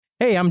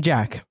Hey, I'm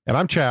Jack. And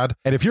I'm Chad.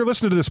 And if you're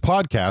listening to this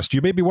podcast,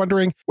 you may be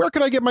wondering, where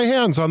can I get my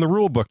hands on the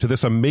rulebook to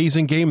this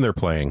amazing game they're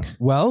playing?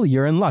 Well,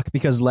 you're in luck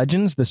because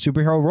Legends, the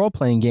superhero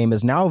role-playing game,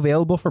 is now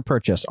available for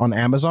purchase on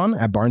Amazon,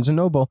 at Barnes &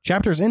 Noble,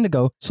 Chapters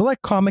Indigo,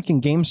 select comic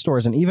and game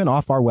stores, and even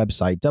off our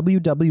website,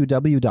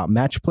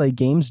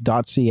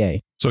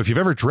 www.matchplaygames.ca. So if you've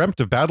ever dreamt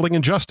of battling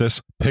injustice,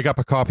 pick up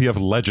a copy of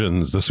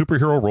Legends, the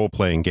superhero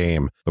role-playing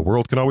game. The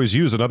world can always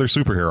use another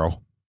superhero.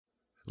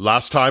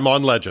 Last time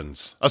on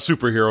Legends, a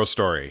superhero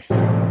story.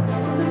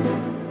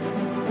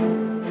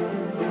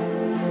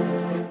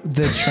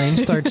 The train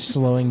starts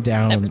slowing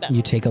down.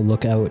 You take a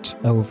look out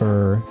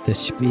over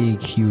this big,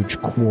 huge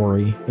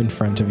quarry in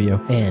front of you.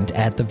 And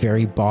at the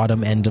very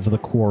bottom end of the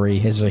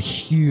quarry is a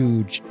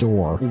huge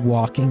door.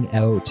 Walking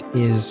out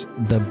is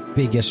the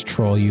biggest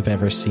troll you've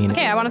ever seen.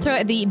 Okay, I want to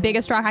throw the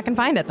biggest rock I can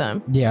find at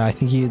them. Yeah, I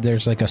think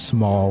there's like a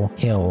small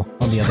hill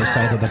on the other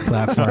side of the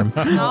platform.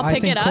 I'll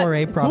pick it up.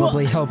 Corey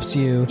probably helps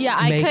you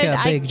make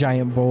a big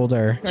giant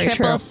boulder.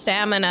 Triple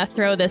stamina,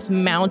 throw this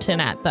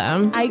mountain at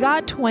them. I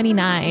got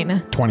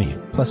 29. 20.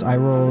 Plus I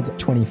rolled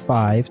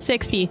 25.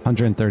 60.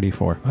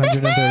 134.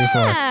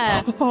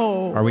 134.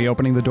 Oh. Are we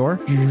opening the door?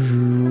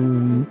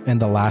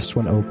 And the last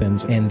one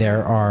opens, and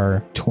there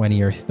are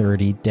 20 or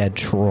 30 dead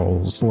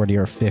trolls, 40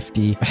 or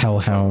 50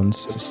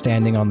 hellhounds.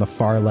 Standing on the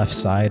far left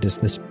side is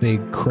this big,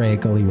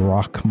 craggly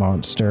rock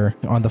monster.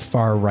 On the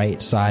far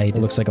right side, it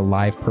looks like a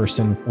live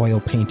person,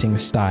 oil painting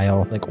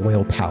style, like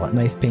oil palette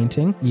knife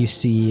painting. You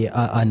see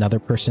another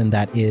person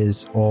that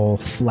is all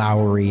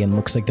flowery and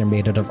looks like they're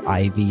made out of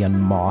ivy and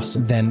moss.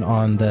 Then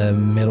on the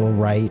middle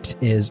right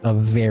is a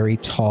very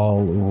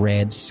tall,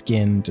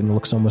 red-skinned, and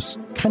looks almost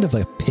kind of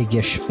a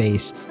piggish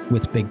face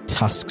with big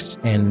tusks,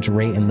 and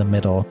right in the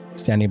middle,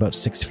 standing about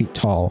 6 feet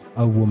tall,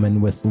 a woman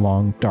with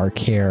long, dark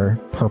hair,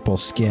 purple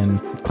skin,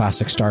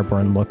 classic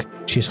Starborn look.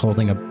 She's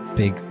holding a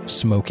big,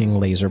 smoking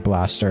laser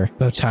blaster.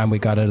 About time we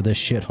got out of this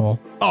shithole.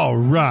 All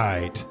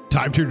right.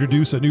 Time to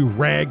introduce a new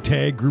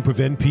ragtag group of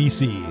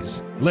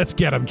NPCs. Let's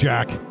get them,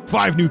 Jack.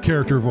 5 new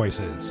character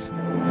voices.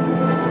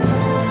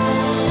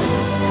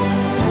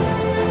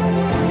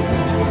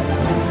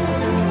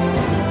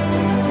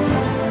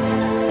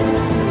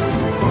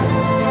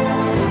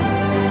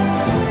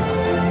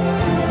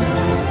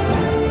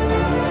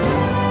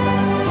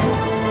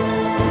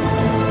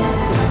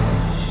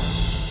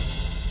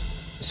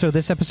 So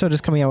this episode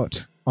is coming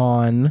out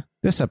on...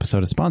 This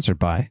episode is sponsored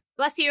by...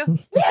 Bless you.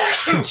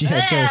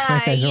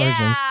 Snake Eyes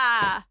Origins.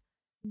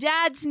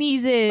 Dad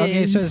sneezes.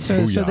 Okay,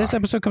 so this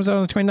episode comes out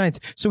on the 29th.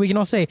 So we can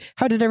all say,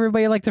 how did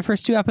everybody like the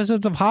first 2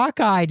 episodes of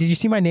Hawkeye? Did you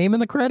see my name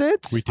in the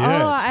credits? We did.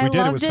 I we did.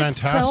 It loved was it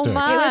fantastic. so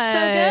much. It was so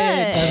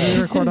good. As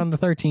we record on the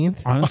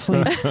 13th.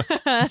 Honestly,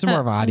 It's more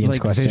of an audience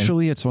like question.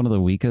 visually, it's one of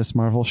the weakest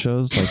Marvel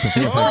shows. Like the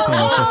VFX team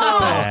is just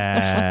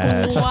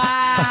bad.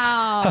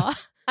 Wow.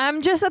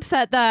 I'm just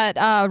upset that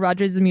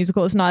Rogers the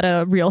Musical is not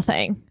a real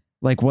thing.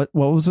 Like what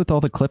was with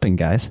all the clipping,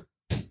 guys?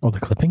 Oh, the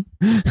clipping?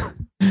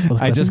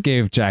 I just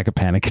gave Jack a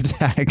panic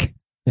attack.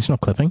 There's no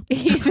clipping.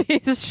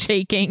 He's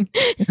shaking.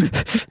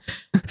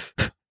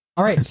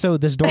 All right, so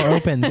this door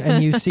opens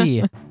and you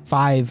see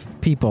 5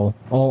 people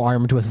all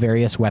armed with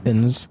various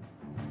weapons.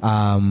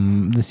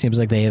 This seems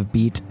like they have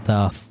beat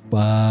the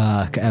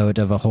fuck out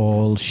of a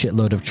whole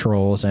shitload of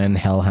trolls and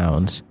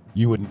hellhounds.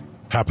 You wouldn't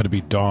happen to be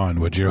Dawn,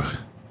 would you?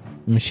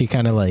 And she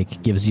kind of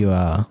like gives you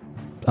a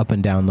up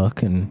and down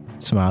look and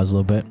smiles a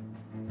little bit.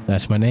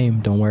 That's my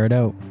name. Don't wear it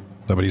out.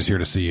 Somebody's here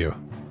to see you.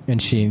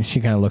 And she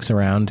kind of looks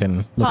around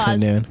and looks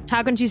Pause. at Noon.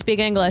 How can she speak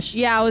English?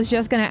 Yeah, I was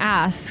just going to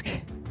ask.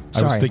 I was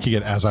Sorry. thinking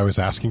it as I was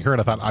asking her, and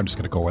I thought, I'm just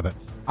going to go with it.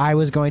 I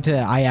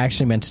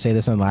actually meant to say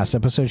this in the last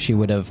episode. She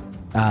would have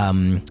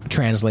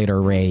translator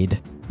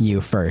raid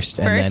you first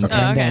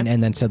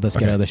and then said, let's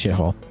get out of the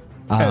shithole.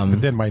 And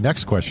then my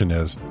next question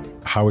is,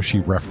 how is she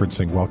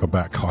referencing Welcome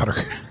Back,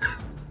 Cotter?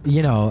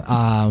 You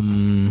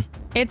know,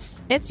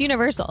 It's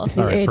universal. All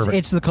right, perfect.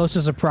 it's the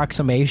closest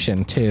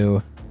approximation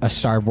to a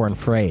Starborn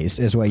phrase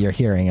is what you're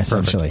hearing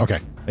essentially.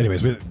 Perfect. Okay.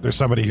 Anyways, there's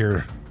somebody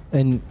here.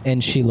 And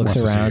she looks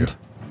Wants to see around you.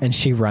 and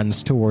she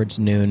runs towards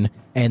Noon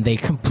and they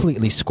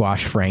completely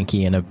squash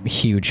Frankie in a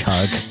huge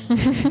hug.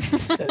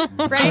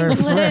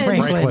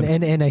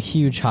 Franklin in a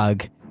huge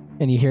hug.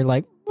 And you hear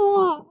like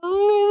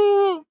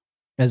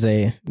as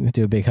they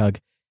do a big hug.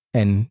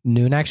 And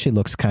Noon actually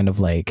looks kind of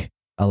like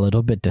a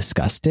little bit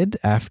disgusted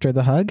after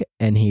the hug,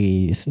 and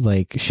he's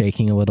like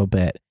shaking a little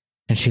bit,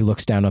 and she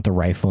looks down at the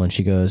rifle and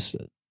she goes,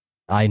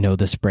 I know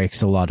this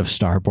breaks a lot of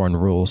Starborn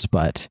rules,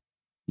 but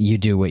you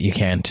do what you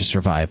can to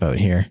survive out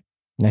here.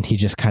 And he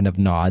just kind of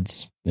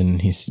nods,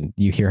 and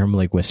you hear him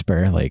like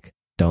whisper, like,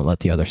 don't let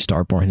the other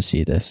Starborn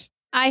see this.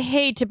 I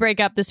hate to break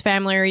up this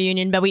family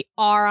reunion, but we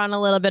are on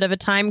a little bit of a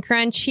time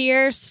crunch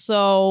here,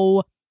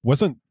 so...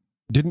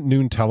 Didn't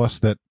Noon tell us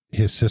that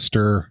his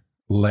sister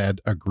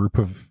led a group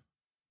of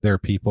their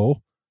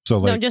people? So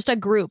like, no, just a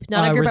group,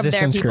 not a group of their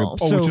resistance people. group.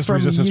 Oh, So just from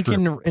resistance you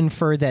can group.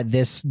 infer that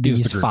these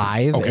the group.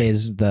 5 Okay.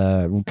 is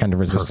the kind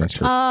of resistance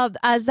Perfect. group.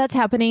 As that's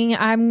happening,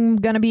 I'm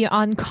going to be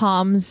on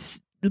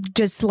comms,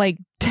 just like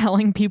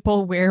telling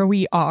people where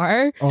we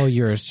are? Oh,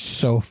 you're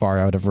so far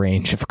out of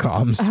range of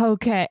comms.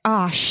 Okay.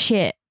 Ah,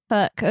 shit.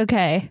 Fuck.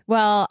 Okay.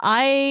 Well,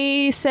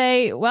 I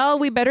say,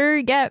 we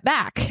better get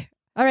back.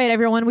 All right,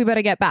 everyone, we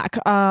better get back.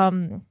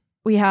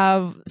 We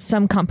have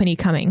some company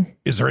coming.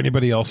 Is there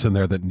anybody else in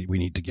there that we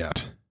need to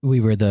get? We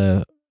were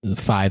the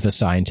 5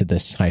 assigned to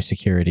this high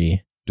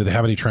security. Do they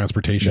have any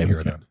transportation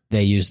here then?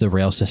 They use the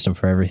rail system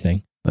for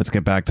everything. Let's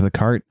get back to the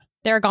cart.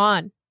 They're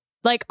gone.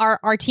 Like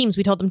our teams,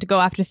 we told them to go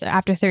after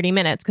 30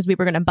 minutes because we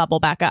were going to bubble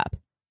back up.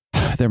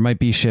 There might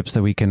be ships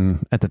that we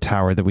can, at the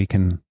tower, that we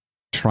can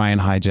try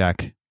and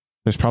hijack.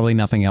 There's probably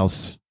nothing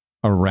else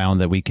around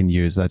that we can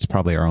use. That's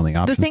probably our only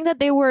option. The thing that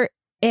they were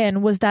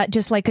in, was that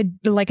just like a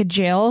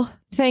jail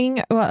thing?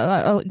 It's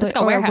like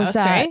a warehouse,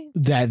 right?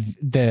 That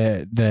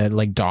the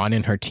like Dawn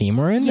and her team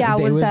were in? Yeah,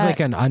 it was that... like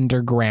an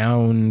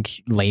underground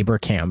labor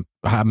camp,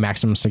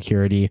 maximum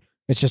security.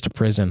 It's just a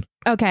prison.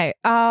 Okay.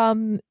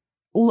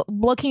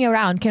 Looking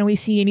around, can we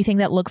see anything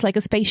that looks like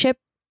a spaceship?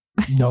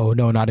 No,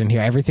 not in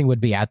here. Everything would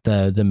be at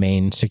the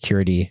main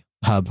security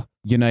hub.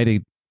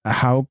 United,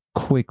 how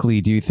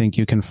quickly do you think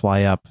you can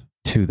fly up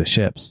to the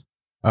ships?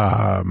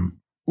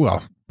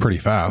 Well, pretty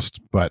fast,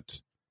 but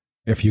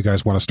if you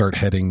guys want to start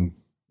heading...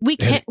 We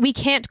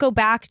can't go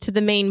back to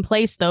the main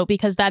place, though,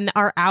 because then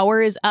our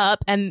hour is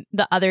up and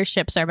the other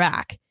ships are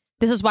back.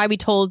 This is why we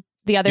told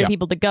the other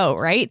people to go,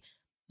 right?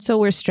 So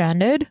we're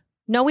stranded?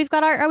 No, we've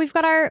got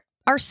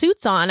our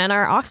suits on and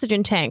our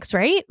oxygen tanks,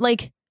 right?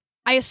 Like,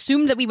 I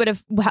assumed that we would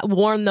have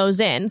worn those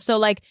in. So,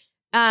 like,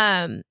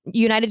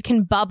 United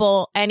can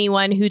bubble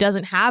anyone who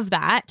doesn't have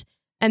that,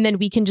 and then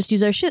we can just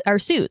use our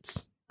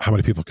suits. How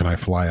many people can I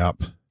fly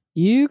up?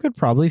 You could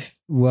probably,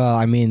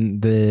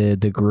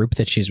 the group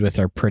that she's with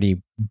are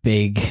pretty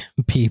big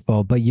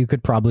people, but you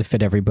could probably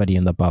fit everybody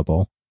in the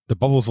bubble. The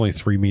bubble's only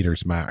 3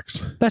 meters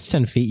max. That's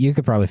 10 feet. You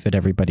could probably fit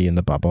everybody in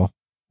the bubble.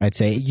 I'd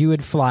say you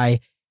would fly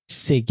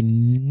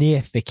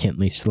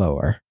significantly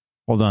slower.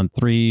 Hold on,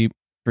 3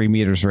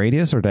 meters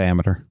radius or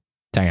diameter?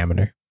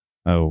 Diameter.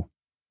 Oh.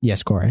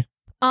 Yes, Corey.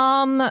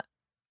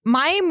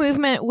 My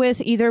movement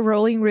with either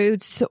Rolling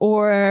Roots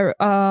or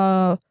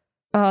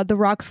the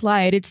rock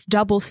slide, it's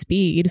double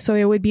speed, so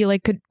it would be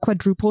like a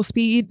quadruple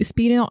speed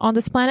on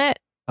this planet.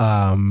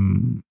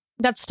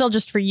 That's still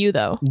just for you,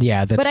 though.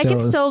 Yeah, but I can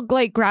still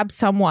like grab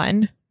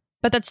someone.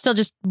 But that's still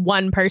just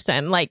one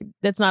person. Like,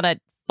 that's not a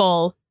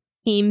full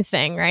team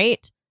thing,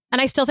 right? And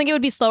I still think it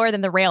would be slower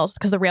than the rails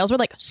because the rails were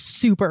like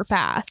super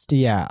fast.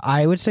 Yeah,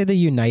 I would say the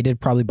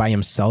United probably by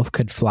himself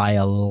could fly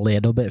a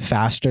little bit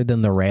faster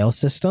than the rail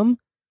system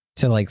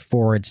to like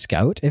forward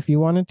scout if you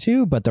wanted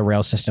to, but the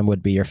rail system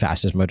would be your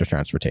fastest mode of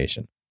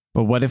transportation.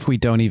 But what if we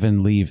don't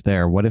even leave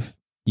there? What if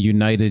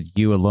United,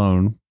 you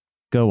alone,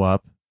 go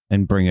up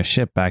and bring a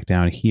ship back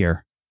down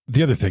here?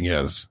 The other thing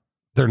is,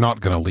 they're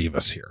not going to leave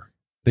us here.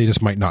 They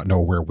just might not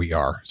know where we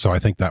are. So I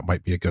think that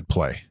might be a good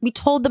play. We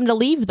told them to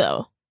leave,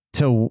 though.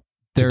 So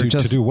they're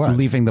just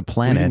leaving the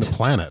planet. Leaving the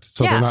planet.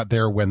 So they're not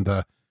there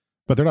but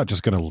they're not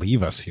just going to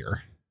leave us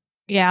here.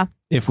 Yeah.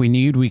 If we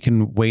need, we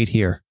can wait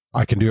here.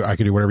 I can do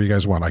whatever you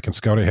guys want. I can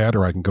scout ahead,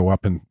 or I can go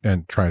up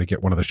and try to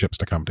get one of the ships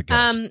to come to get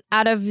us.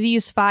 Out of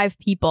these 5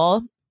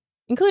 people,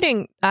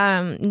 including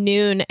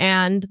Noon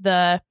and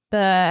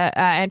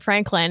and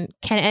Franklin,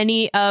 can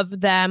any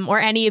of them or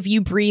any of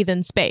you breathe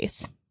in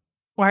space,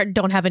 or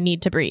don't have a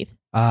need to breathe?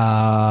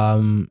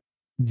 The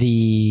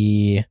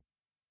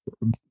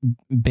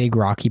big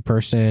rocky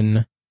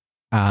person,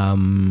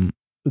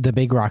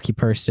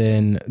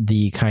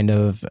 the kind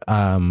of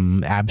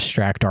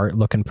abstract art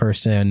looking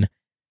person,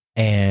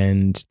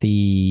 and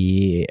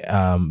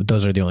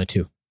those are the only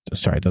 2.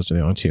 Sorry, those are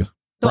the only 2.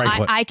 So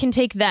I can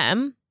take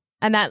them,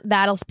 and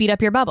that'll speed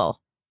up your bubble.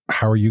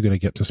 How are you going to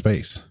get to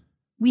space?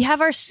 We have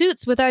our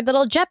suits with our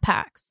little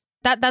jetpacks.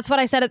 That's what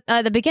I said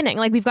at the beginning.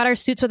 Like, we've got our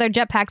suits with our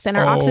jetpacks and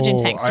our oxygen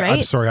tanks, right?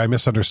 I'm sorry, I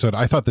misunderstood.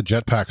 I thought the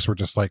jetpacks were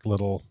just like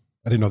little.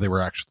 I didn't know they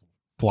were actually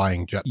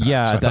flying jetpacks.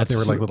 Yeah, I thought they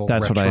were like little.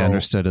 That's what I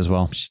understood as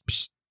well.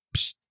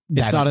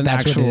 It's not an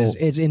actual.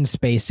 It's in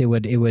space. It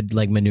would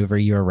like maneuver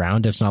you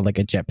around. It's not like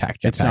a jetpack.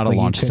 It's not a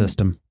launch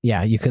system.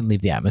 Yeah, you couldn't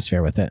leave the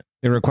atmosphere with it.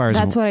 It requires.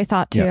 That's what I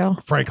thought too. Yeah.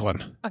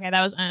 Franklin. Okay,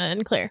 that was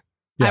unclear.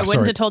 Yeah, I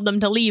wouldn't have told them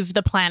to leave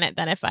the planet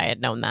then if I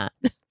had known that.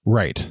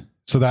 Right.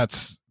 So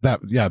that.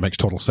 Yeah, it makes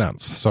total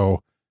sense.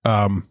 So,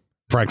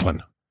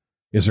 Franklin,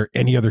 is there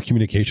any other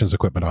communications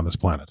equipment on this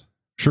planet?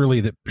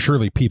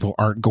 Surely people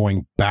aren't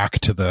going back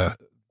to the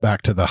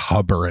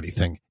hub or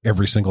anything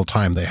every single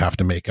time they have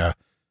to make a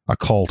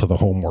call to the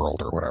home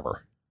world or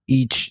whatever.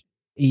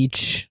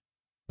 Each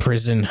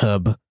prison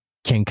hub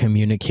can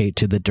communicate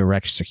to the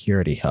direct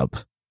security hub,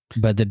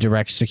 but the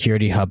direct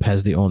security hub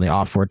has the only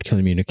offward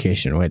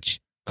communication,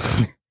 which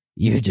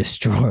you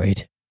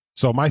destroyed.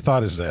 So my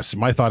thought is this.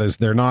 My thought is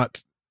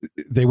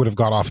they would have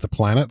got off the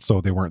planet, so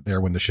they weren't there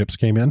when the ships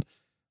came in.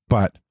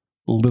 But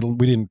we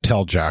didn't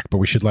tell Jack, but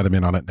we should let him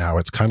in on it now.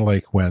 It's kind of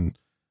like when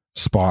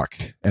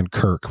Spock and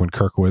Kirk, when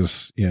Kirk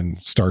was in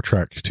Star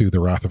Trek II, The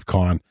Wrath of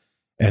Khan,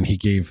 and he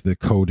gave the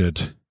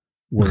coded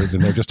words,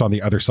 and they're just on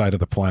the other side of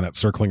the planet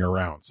circling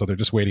around. So they're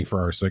just waiting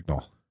for our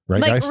signal.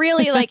 Right, like guys?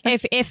 really, like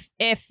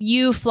if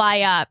you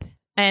fly up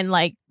and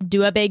like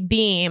do a big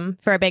beam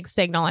for a big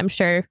signal, I'm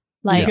sure you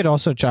like could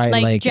also try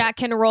like Jack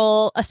can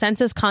roll a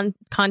census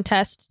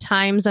contest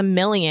times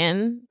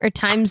 1,000,000 or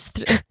times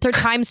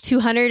times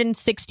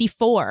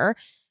 264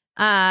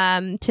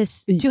 to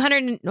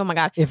 200. Oh my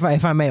god. If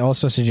I may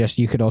also suggest,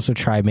 you could also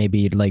try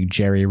maybe like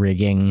jerry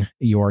rigging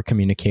your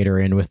communicator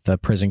in with the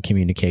prison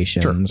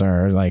communications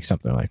or like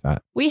something like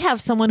that. We have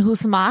someone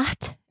who's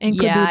smart and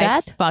could Yeah, do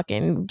that. I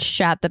fucking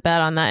shat the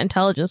bed on that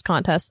intelligence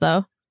contest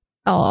though.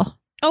 Oh,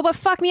 But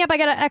fuck me up. I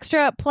got an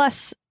extra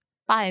plus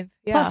 5.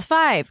 Yeah. plus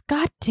 5.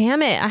 God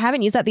damn it. I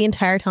haven't used that the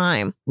entire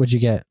time. What'd you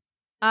get?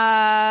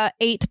 8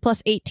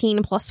 plus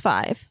 18 plus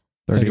 5.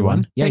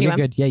 31. Yeah, 31. you're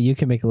good. Yeah, you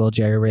can make a little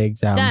jerry rig.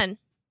 Done.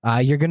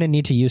 You're gonna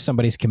need to use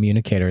somebody's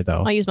communicator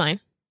though. I'll use mine.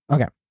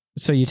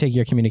 So you take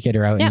your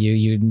communicator out and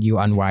you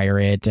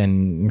unwire it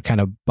and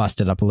kind of bust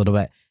it up a little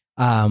bit.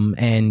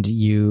 And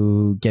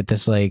you get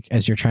this like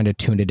as you're trying to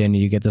tune it in,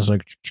 you get this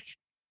like,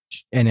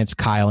 and it's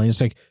Kyle, and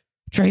it's like,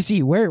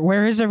 Tracy,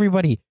 where is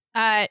everybody?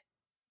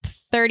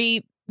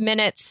 30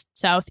 minutes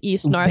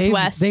southeast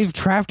northwest. They've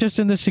trapped us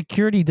in the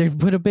security. They've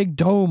put a big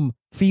dome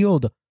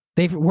field.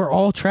 We're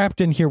all trapped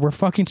in here. We're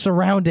fucking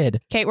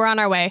surrounded. Kate, we're on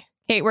our way.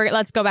 Kate,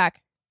 let's go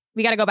back.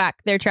 We got to go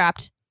back. They're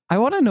trapped. I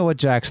want to know what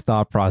Jack's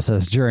thought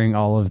process during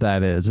all of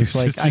that is. It's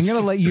like, I'm going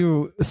to let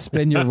you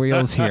spin your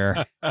wheels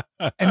here, and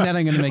then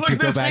I'm going to make you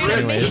go back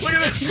anyways. Look at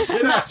this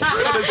shit ass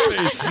grin on his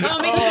face. I'll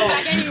make you go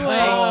back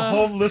anyway. Oh,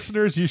 home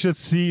listeners, you should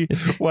see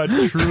what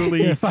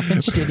truly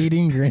Fucking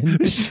shit-eating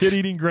grin.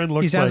 shit-eating grin looks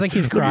like. He sounds like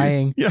he's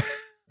crying. Yeah.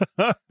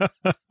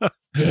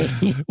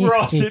 We're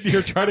all sitting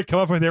here trying to come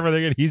up with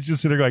everything, and he's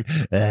just sitting there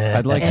going,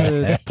 I'd like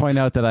to point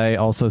out that I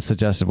also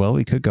suggested, well,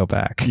 we could go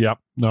back. Yep.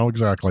 No,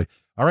 exactly.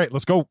 All right,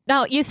 let's go.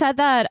 Now, you said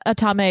that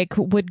Atomic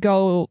would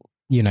go.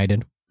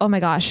 United. Oh my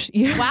gosh.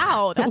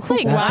 Wow, that's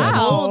like That's a-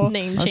 bold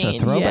name That's a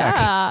change.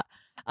 throwback.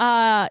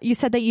 Yeah. You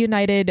said that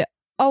United.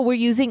 Oh, we're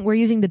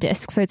using the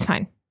disc, so it's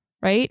fine,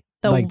 right?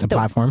 Like the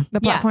platform. The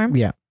Yeah. platform.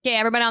 Yeah. Okay,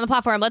 everybody on the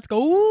platform, let's go.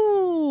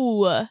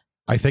 Ooh.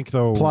 I think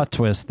though. Plot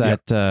twist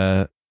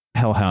that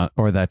Hellhound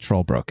or that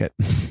troll broke it.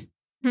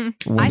 I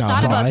No,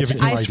 thought about it's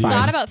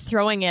fine.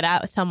 throwing it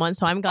at someone,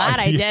 so I'm glad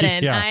I Yeah.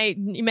 didn't. Yeah. I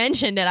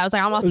mentioned it. I was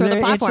like, I'm gonna throw the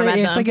platform at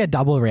It's them. like a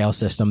double rail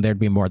system. There'd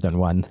be more than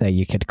one that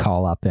you could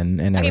call up and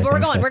Okay, everything. but we're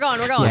going. So-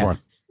 We're going. Yeah.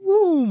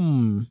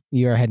 Boom.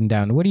 You're heading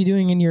down. What are you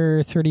doing in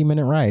your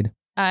 30-minute ride?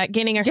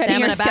 Gaining our Getting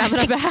stamina, our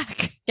stamina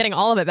back. Getting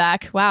all of it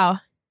back. Wow.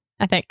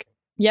 I think.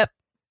 Yep.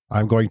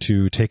 I'm going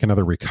to take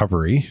another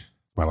recovery.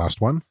 My last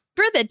one.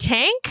 For the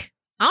tank,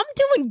 I'm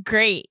doing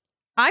great.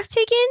 I've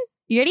taken,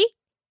 you ready?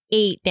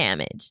 8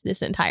 damage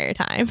this entire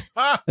time.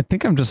 I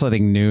think I'm just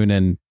letting Noon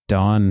and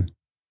Dawn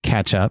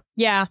catch up.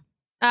 Yeah.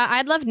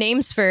 I'd love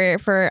names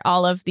for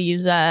all of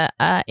these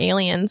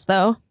aliens,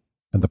 though.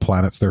 And the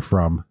planets they're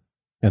from,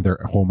 and their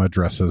home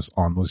addresses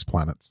on those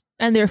planets.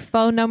 And their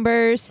phone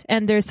numbers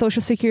and their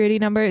social security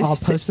numbers. I'll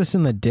post this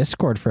in the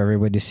Discord for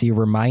everybody to see.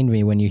 Remind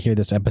me when you hear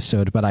this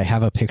episode, but I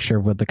have a picture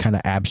of what the kind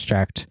of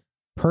abstract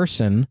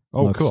person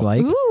looks cool.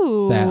 like.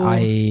 Ooh. That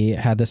I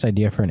had this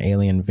idea for an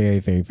alien very,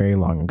 very, very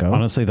long ago.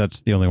 Honestly,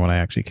 that's the only one I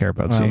actually care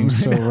about seeing.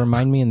 So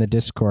remind me in the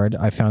Discord.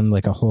 I found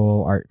like a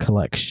whole art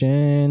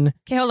collection.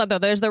 Okay, hold up, though.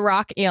 There's the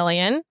rock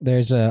alien.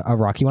 There's a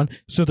rocky one.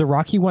 So the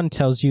rocky one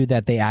tells you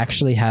that they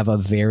actually have a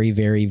very,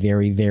 very,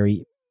 very,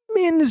 very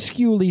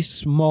minusculely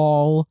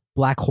small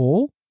black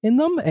hole in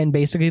them, and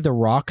basically the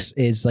rocks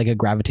is like a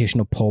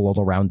gravitational pull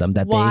all around them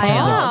that they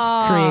kind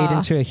of create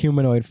into a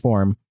humanoid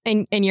form.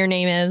 And your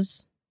name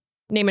is?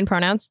 Name and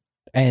pronouns?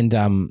 And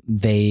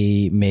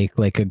they make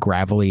like a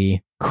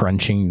gravelly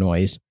crunching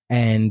noise.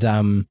 And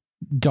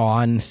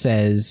Dawn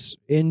says,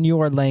 in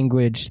your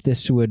language,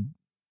 this would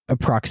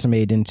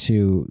approximate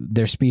into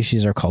their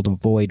species are called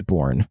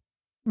voidborn,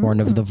 born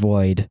of the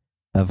void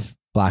of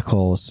black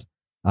holes.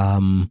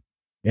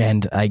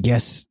 And I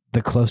guess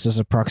the closest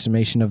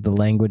approximation of the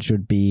language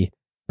would be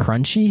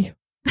crunchy.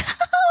 Oh,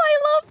 I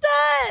love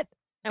that.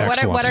 And what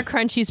Excellent. are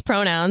Crunchy's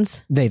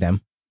pronouns? They,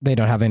 them. They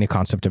don't have any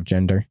concept of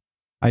gender.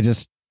 I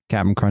just,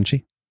 Captain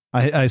Crunchy.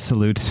 I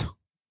salute.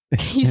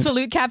 You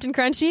salute Captain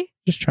Crunchy?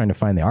 Just trying to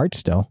find the art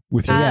still.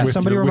 With your, Yeah, with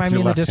somebody your, with remind me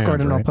your in the left Discord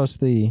hand, and right? I'll post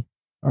the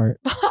art.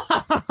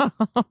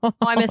 Oh,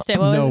 I missed it.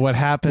 What was No, it? what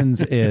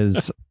happens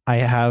is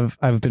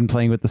I've been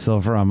playing with the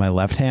silver on my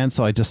left hand,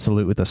 so I just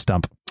salute with a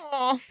stump.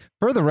 Aw.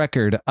 For the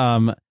record,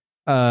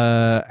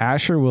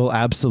 Asher will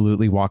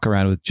absolutely walk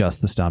around with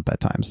just the stump at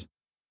times.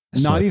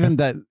 Not So- even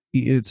that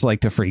it's like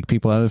to freak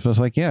people out. It's just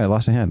like, yeah, I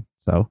lost a hand.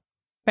 So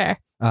Fair.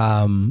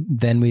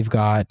 Then we've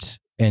got,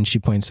 and she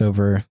points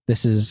over,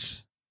 this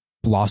is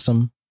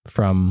Blossom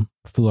from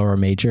Flora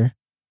Major.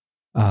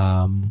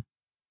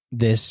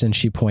 This, and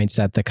she points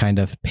at the kind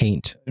of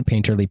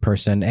painterly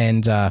person.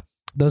 And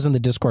those in the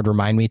Discord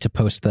remind me to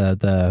post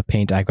the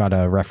paint. I got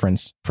a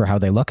reference for how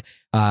they look.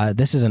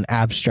 This is an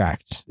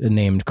abstract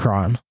named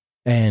Kron.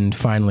 And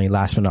finally,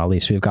 last but not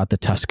least, we've got the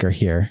Tusker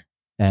here.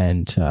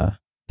 And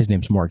his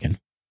name's Morgan.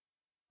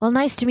 Well,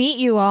 nice to meet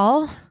you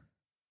all.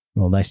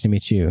 Well, nice to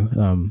meet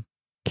you.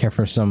 Care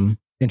for some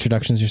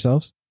introductions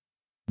yourselves?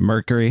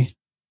 Mercury,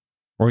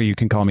 or you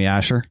can call me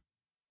Asher.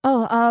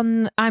 Oh,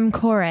 I'm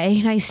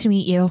Corey. Nice to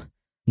meet you.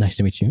 Nice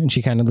to meet you. And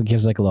she kind of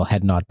gives like a little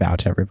head nod bow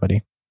to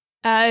everybody.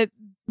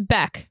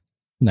 Beck.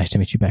 Nice to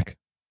meet you, Beck.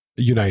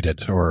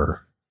 United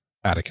or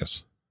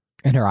Atticus.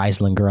 And her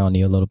eyes linger on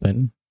you a little bit.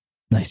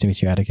 Nice to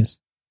meet you, Atticus.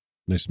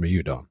 Nice to meet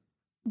you, Dawn.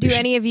 Do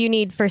any of you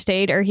need first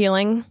aid or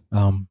healing?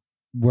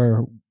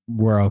 We're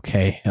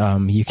okay.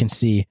 You can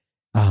see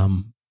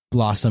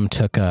Blossom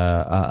took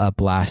a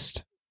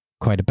blast,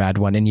 quite a bad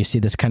one, and you see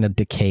this kind of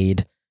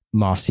decayed,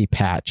 mossy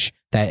patch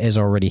that is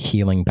already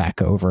healing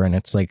back over, and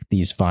it's like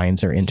these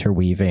vines are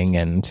interweaving,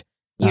 and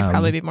You'd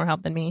probably be more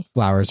help than me.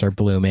 flowers are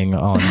blooming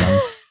on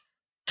them.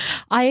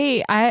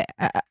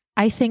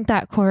 I think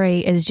that Corey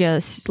is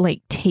just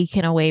like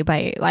taken away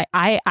by like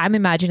I'm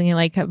imagining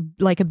like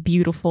a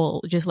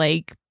beautiful just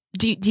like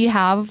do you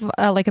have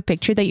like a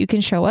picture that you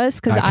can show us?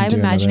 Because I can I'm do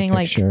another imagining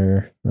like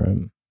picture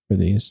for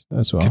these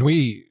as well. Can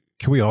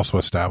we also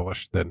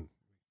establish then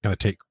kind of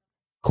take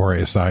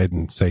Corey aside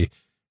and say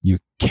you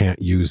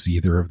can't use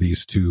either of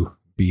these two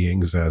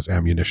beings as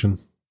ammunition?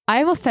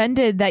 I'm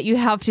offended that you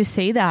have to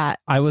say that.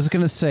 I was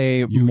going to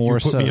say You more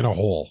put so. me in a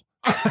hole.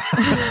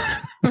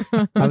 I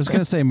was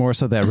going to say more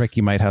so that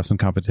Ricky might have some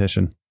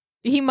competition.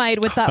 He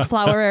might with that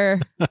flower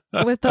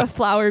with the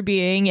flower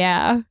being,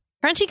 yeah.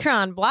 Crunchy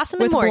Cron, Blossom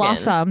With and Morgan.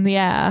 Blossom,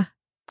 yeah.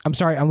 I'm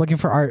sorry, I'm looking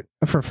for art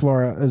for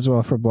Flora as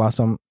well for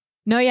Blossom.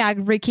 No, yeah,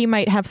 Ricky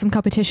might have some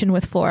competition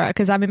with Flora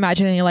because I'm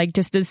imagining like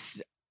just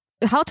this.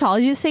 How tall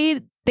did you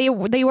say they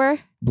were?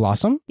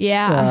 Blossom?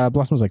 Yeah.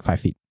 Blossom was like 5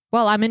 feet.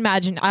 Well,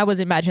 I was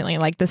imagining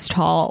like this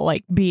tall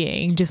like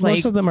being just like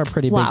Most of them are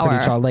pretty flower.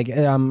 big, pretty tall.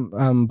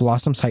 Like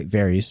Blossom's height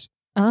varies.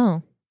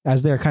 Oh.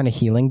 As they're kind of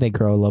healing, they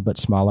grow a little bit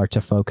smaller to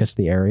focus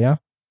the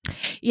area.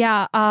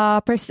 Yeah,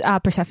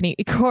 Persephone.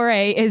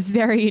 Corey is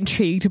very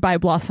intrigued by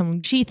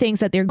Blossom. She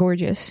thinks that they're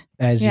gorgeous.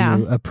 As Yeah.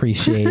 you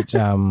appreciate,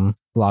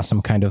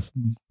 Blossom kind of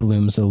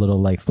blooms a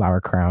little like flower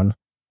crown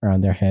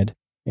around their head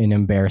in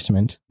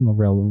embarrassment.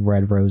 Real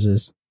red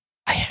roses.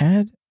 I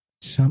had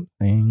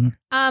something.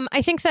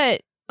 I think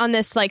that on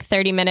this like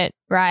 30-minute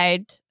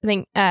ride, I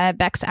think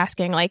Beck's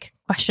asking like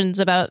questions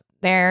about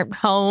their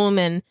home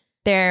and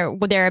their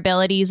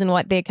abilities and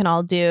what they can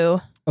all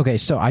do. Okay,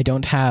 so I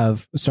don't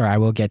have. Sorry, I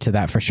will get to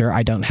that for sure.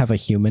 I don't have a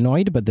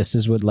humanoid, but this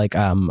is what like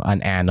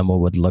an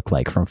animal would look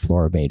like from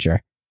Flora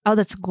Major. Oh,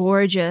 that's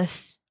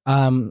gorgeous.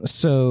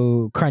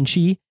 So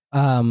Crunchy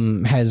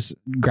has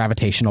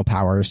gravitational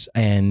powers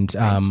and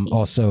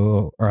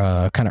also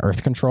kind of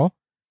earth control.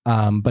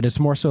 But it's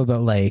more so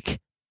about like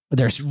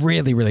they're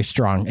really, really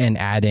strong and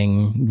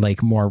adding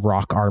like more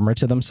rock armor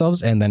to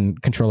themselves and then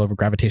control over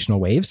gravitational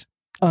waves.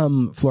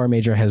 Flora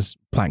Major has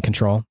plant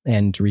control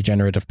and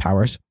regenerative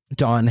powers.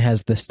 Dawn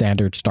has the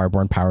standard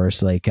Starborn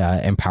powers like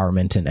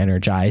empowerment and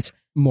energize.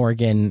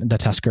 Morgan, the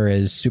Tusker,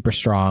 is super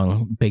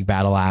strong, big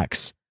battle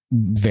axe,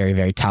 very,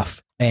 very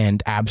tough.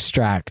 And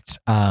Abstract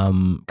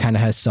kind of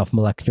has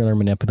self-molecular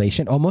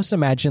manipulation. Almost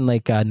imagine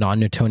like a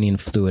non-Newtonian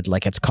fluid,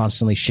 like it's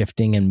constantly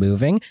shifting and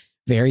moving.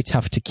 Very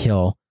tough to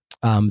kill.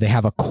 They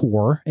have a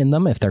core in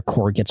them. If their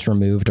core gets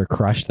removed or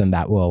crushed, then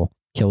that will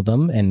kill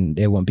them and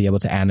it won't be able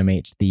to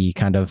animate the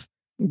kind of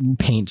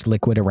paint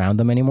liquid around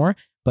them anymore.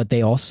 But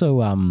they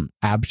also,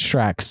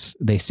 abstracts,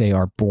 they say,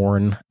 are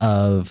born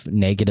of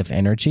negative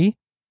energy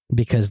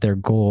because their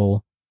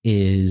goal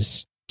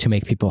is to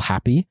make people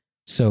happy.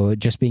 So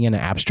just being in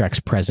an abstract's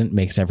present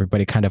makes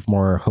everybody kind of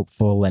more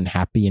hopeful and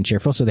happy and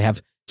cheerful. So they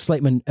have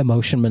slight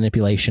emotion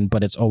manipulation,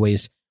 but it's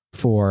always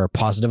for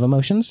positive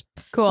emotions.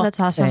 Cool. That's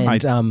awesome.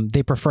 And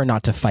they prefer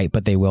not to fight,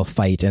 but they will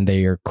fight, and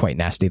they are quite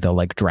nasty. They'll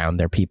like drown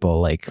their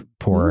people, like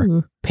pour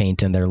Ooh.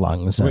 paint in their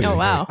lungs. Wait, Oh,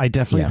 wow. I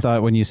definitely Yeah.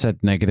 thought when you said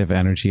negative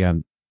energy,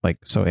 I'm like,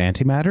 so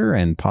antimatter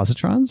and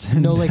positrons?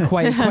 No, like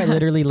quite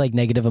literally like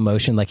negative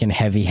emotion, like in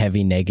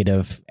heavy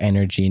negative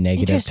energy,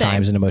 negative Interesting.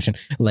 times and emotion,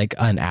 like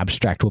an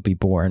abstract will be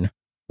born,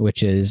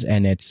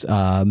 and it's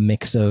a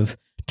mix of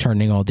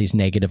turning all these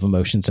negative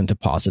emotions into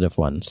positive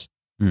ones.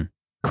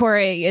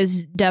 Corey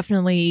is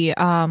definitely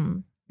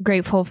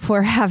grateful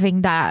for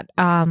having that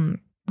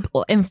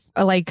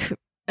like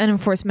an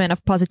enforcement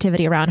of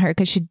positivity around her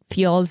because she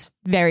feels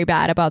very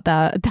bad about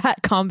that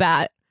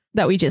combat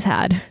that we just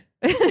had.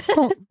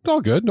 All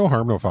good. No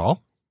harm, no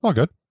foul. All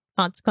good.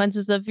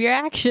 Consequences of your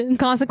actions.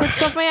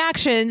 Consequences of my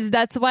actions.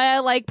 That's why I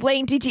like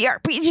playing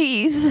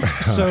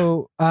TTRPGs.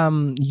 So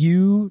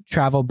you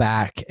travel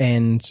back,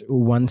 and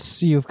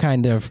once you've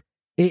kind of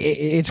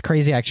it's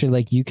crazy actually,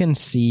 like you can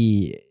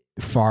see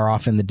far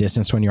off in the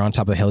distance when you're on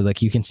top of the hill,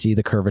 like you can see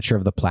the curvature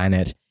of the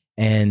planet,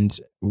 and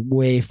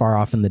way far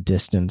off in the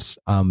distance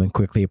and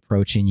quickly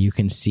approaching, you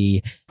can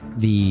see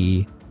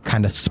the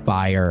kind of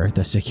spire,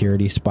 the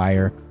security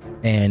spire,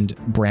 and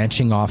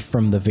branching off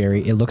from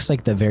it looks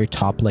like the very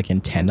top like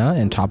antenna,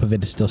 and top of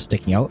it is still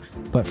sticking out,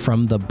 but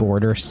from the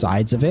border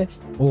sides of it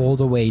all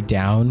the way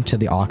down to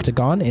the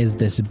octagon is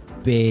this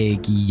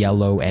big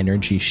yellow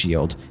energy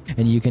shield.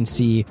 And you can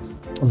see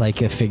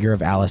like a figure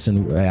of Alice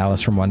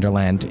from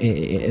Wonderland.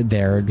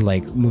 They're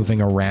like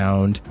moving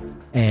around,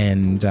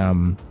 and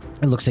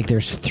It looks like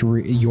there's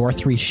your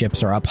 3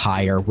 ships are up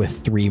higher with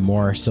 3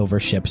 more silver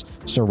ships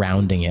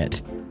surrounding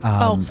it.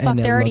 Oh, fuck,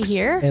 they're already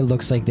here? It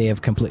looks like they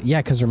have complete.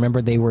 Yeah, because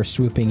remember they were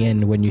swooping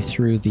in when you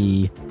threw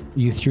the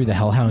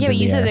Hellhound. Yeah, but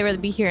in you the said air. they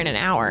would be here in an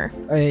hour.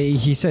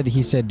 He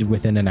said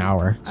within an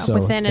hour.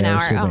 So Within an they were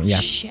hour. swooping, Oh, yeah.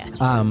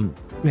 shit.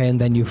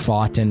 And then you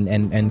fought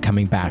and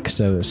coming back.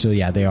 So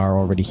yeah, they are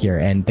already here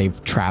and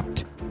they've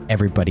trapped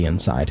everybody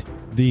inside.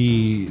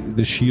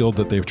 The shield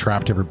that they've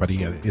trapped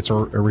everybody in, it's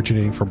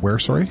originating from where,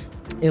 sorry?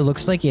 It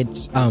looks like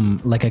it's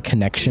like a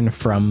connection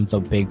from the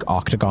big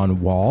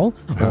octagon wall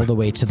all the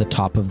way to the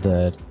top of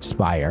the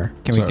spire.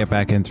 Can we get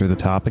back in through the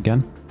top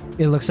again?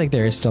 It looks like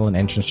there is still an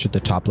entrance to the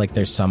top, like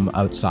there's some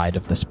outside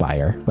of the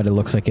spire, but it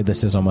looks like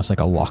this is almost like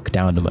a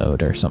lockdown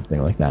mode or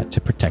something like that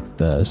to protect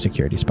the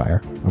security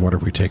spire. I wonder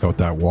if we take out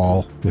that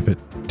wall, if it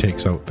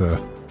takes out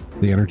the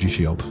energy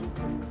shield.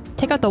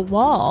 Take out the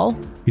wall.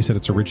 He said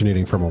it's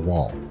originating from a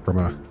wall, from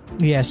a...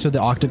 Yeah, so the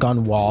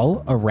octagon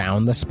wall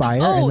around the spire.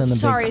 Oh, and then the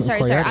sorry. big I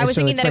courtyard. was So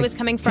thinking it's that it like was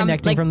coming from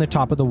connecting from the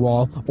top of the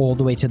wall all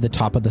the way to the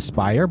top of the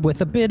spire,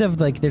 with a bit of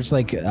there's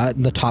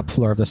the top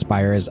floor of the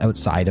spire is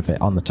outside of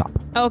it on the top.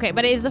 Okay,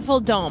 but it is a full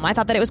dome. I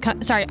thought that it was...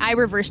 sorry, I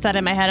reversed that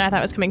in my head. I thought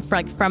it was coming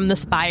from the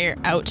spire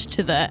out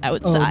to the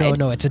outside. Oh,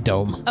 no, it's a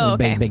dome. Oh,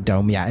 okay. Big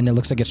dome, yeah. And it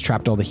looks like it's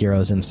trapped all the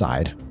heroes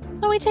inside.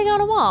 Oh, we take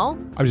out a wall.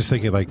 I'm just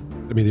thinking,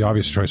 the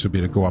obvious choice would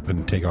be to go up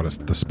and take out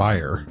the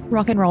spire,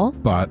 Rock and roll.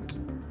 but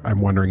I'm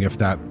wondering if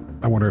that's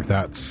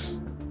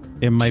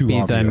It might too be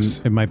obvious.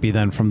 then. It might be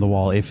then from the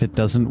wall. If it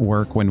doesn't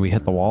work when we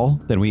hit the wall,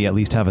 then we at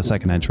least have a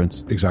second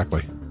entrance.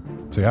 Exactly.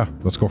 So yeah,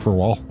 let's go for a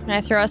wall. Can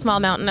I throw a small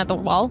mountain at the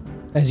wall?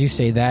 As you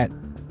say that,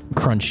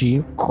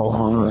 Crunchy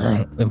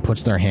and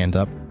puts their hand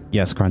up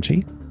Yes,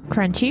 Crunchy.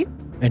 Crunchy.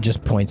 and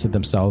just points at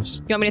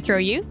themselves You want me to throw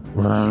you?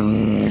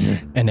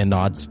 and then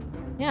nods.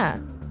 Yeah.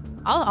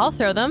 I'll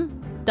throw them.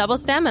 Double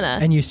stamina.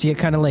 And you see it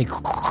kind of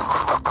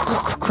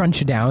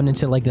crunch down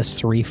into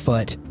this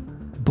 3-foot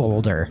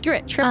boulder.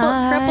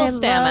 Triple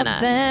stamina.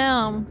 Love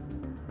them.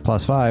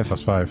 +5.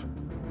 +5.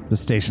 The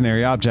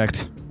stationary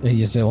object.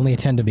 It's only a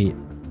 10 to beat.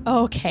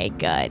 Okay,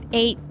 good.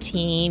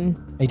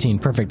 18. 18,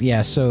 perfect.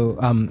 Yeah, so,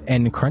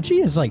 and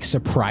Crunchy is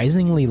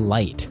surprisingly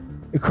light.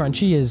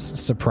 Crunchy is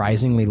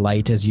surprisingly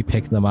light as you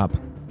pick them up,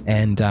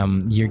 and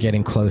you're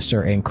getting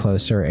closer and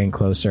closer and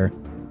closer.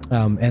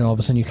 And all of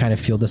a sudden you kind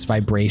of feel this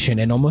vibration,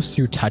 and almost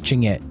through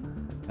touching it,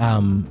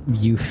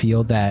 you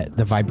feel that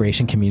the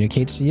vibration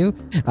communicates to you,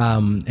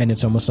 and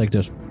it's almost like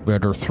this,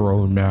 better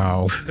throw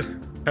now.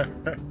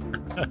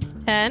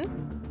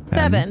 10,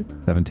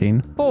 7,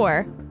 17.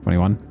 4,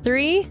 21.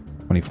 3,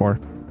 24.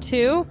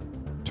 2,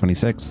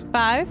 26.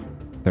 5,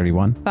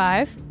 31.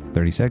 5,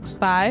 36.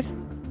 5,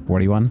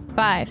 41.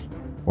 5,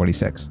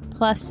 46.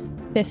 plus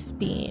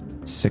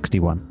 15.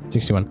 61.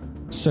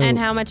 61. So And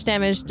how much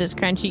damage does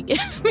Crunchy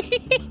give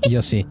me?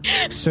 you'll see.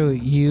 So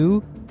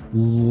you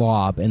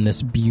lob in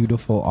this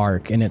beautiful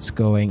arc, and it's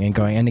going and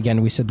going. And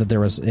again, we said that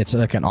it's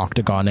like an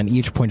octagon, and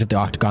each point of the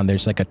octagon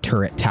there's a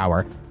turret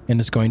tower, and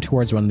it's going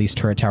towards one of these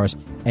turret towers.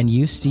 And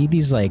you see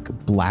these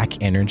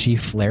black energy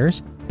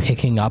flares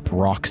picking up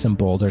rocks and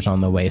boulders on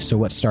the way. So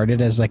what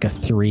started as a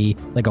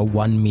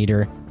 1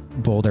 meter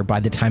boulder, by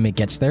the time it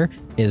gets there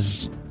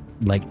is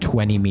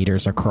 20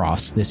 meters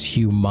across, this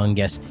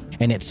humongous,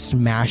 and it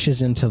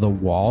smashes into the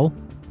wall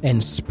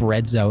and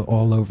spreads out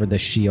all over the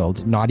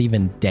shield, not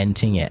even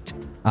denting it.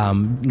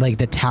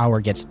 The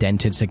tower gets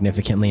dented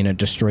significantly, and it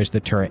destroys the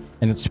turret,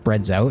 and it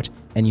spreads out,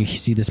 and you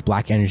see this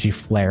black energy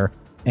flare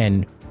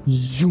and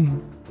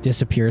zoom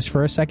disappears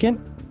for a second,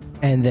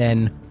 and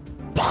then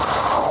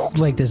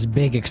this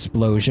big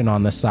explosion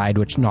on the side,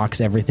 which knocks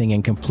everything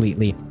in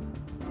completely,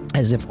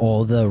 as if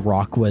all the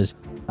rock was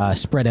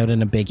spread out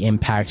in a big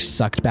impact,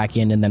 sucked back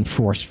in, and then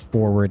forced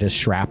forward as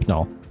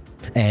shrapnel.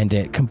 And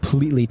it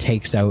completely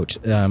takes out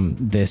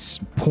this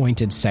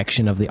pointed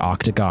section of the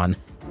octagon.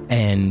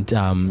 And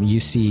you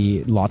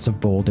see lots of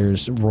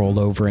boulders roll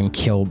over and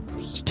kill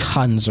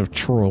tons of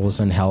trolls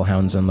and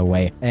hellhounds in the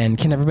way. And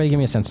can everybody give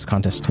me a sense of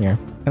contest here?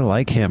 I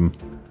like him.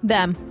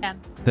 Them.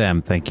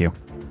 Them, thank you.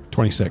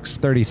 26.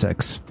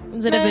 36.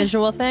 Is it a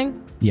visual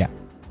thing? Yeah.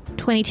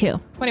 22.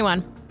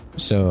 21.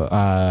 So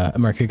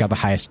Mercury got the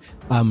highest.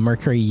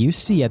 Mercury, you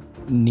see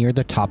near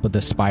the top of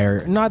the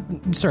spire, not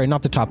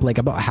the top,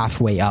 about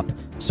halfway up.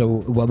 So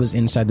what was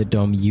inside the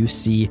dome, you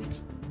see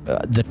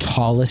the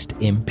tallest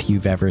imp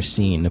you've ever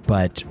seen,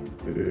 but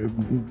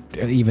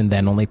even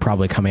then only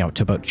probably coming out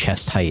to about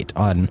chest height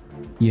on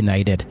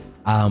United,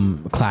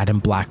 clad in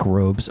black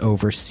robes,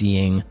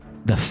 overseeing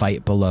the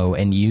fight below.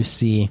 And you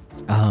see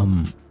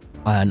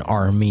an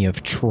army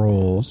of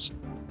trolls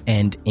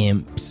and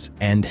imps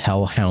and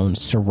hellhounds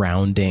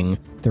surrounding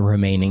the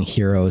remaining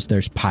heroes.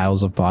 There's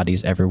piles of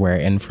bodies everywhere,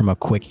 and from a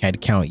quick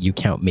head count, you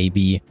count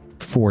maybe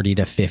 40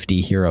 to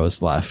 50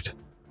 heroes left.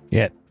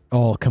 Yeah.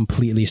 All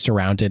completely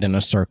surrounded in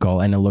a circle,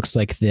 and it looks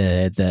like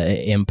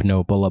the imp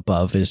noble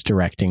above is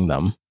directing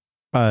them.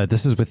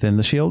 This is within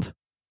the shield?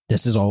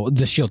 This is all,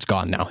 the shield's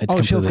gone now. It's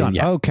shield's gone.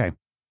 Yeah. Okay.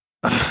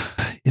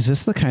 Is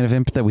this the kind of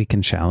imp that we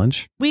can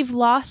challenge? We've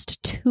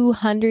lost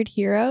 200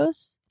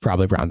 heroes.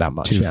 Probably around that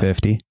much.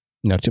 250. Yeah.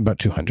 No, to about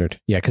 200.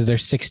 Yeah, because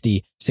there's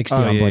 60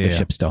 on board the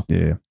ship still.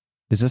 Yeah.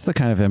 Is this the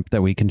kind of imp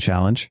that we can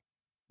challenge?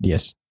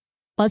 Yes.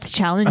 Let's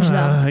challenge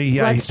them.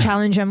 Yeah, Let's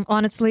challenge them.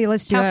 Honestly,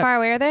 let's do How it. far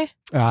away are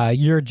they?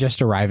 You're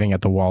just arriving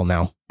at the wall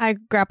now. I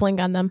grappling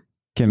gun them.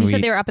 Can You we?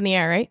 said they were up in the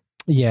air, right?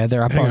 Yeah,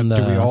 they're up Hang on on,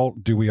 the...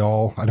 do we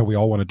all, I know we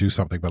all want to do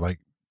something, but like,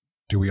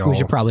 do we all, We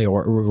should probably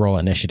roll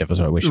initiative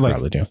is what we should Like,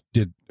 probably do.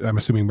 I'm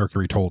assuming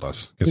Mercury told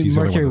us because he's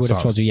the only Mercury one that would have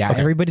saw told us. you, yeah.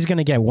 Okay. Everybody's going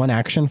to get one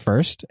action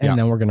first, and Yeah.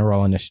 then we're going to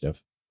roll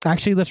initiative.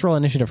 Actually, let's roll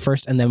initiative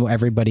first, and then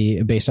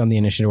everybody, based on the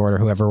initiative order,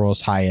 whoever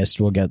rolls highest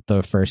will get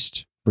the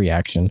first free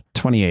action.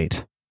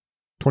 28.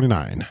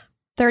 29.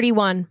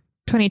 31.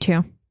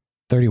 22.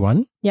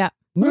 31? Yeah.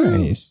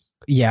 Nice.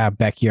 Yeah,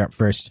 Beck, you're up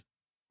first.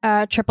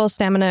 Triple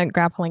stamina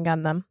grappling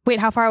gun them. Wait,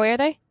 how far away are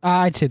they?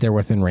 I'd say they're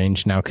within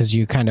range now because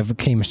you kind of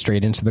came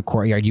straight into the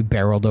courtyard. You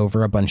barreled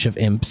over a bunch of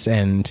imps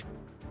and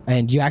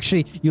you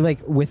actually,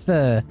 with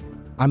the,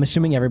 I'm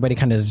assuming everybody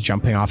kind of is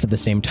jumping off at the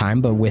same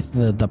time, but with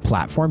the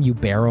platform, you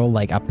barrel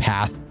like a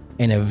path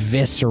and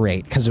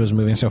eviscerate, because it was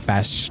moving so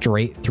fast,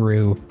 straight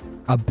through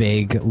a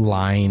big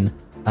line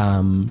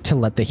to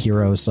let the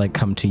heroes like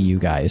come to you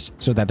guys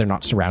so that they're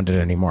not surrounded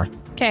anymore.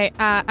 Okay,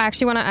 I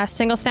actually want to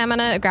single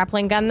stamina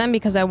grappling gun them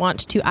because I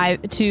want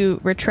to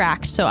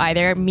retract. So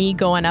either me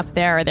going up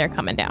there or they're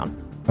coming down.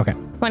 Okay.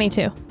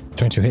 22.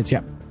 22 hits,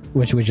 yeah.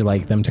 Which would you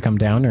like, them to come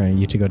down or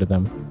you to go to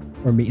them?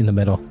 Or meet in the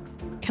middle?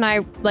 Can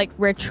I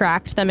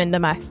retract them into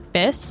my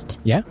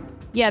fist? Yeah.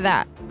 Yeah,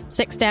 that.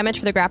 6 damage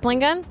for the grappling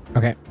gun.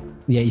 Okay.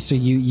 Yeah, so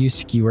you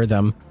skewer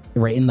them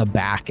right in the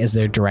back as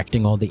they're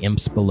directing all the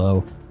imps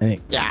below.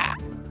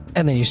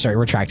 And then you start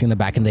retracting the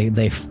back and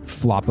they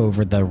flop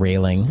over the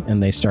railing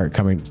and they start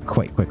coming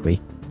quite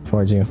quickly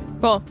towards you.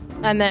 Cool.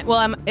 And then,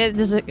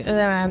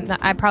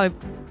 I probably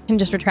can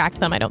just retract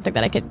them. I don't think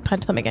that I could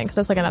punch them again because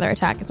that's like another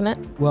attack, isn't it?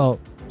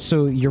 Well,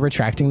 so you're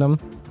retracting them.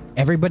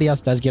 Everybody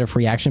else does get a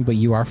free action, but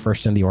you are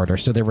first in the order.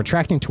 So they're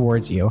retracting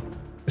towards you.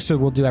 So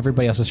we'll do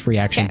everybody else's free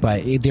action,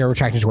 but they're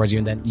retracting towards you,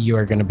 and then you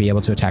are going to be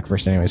able to attack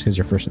first anyways because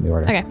you're first in the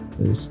order. Okay.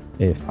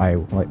 If I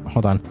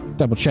hold on,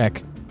 double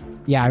check.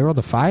 Yeah, I rolled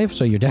a 5,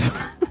 so you're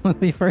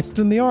definitely first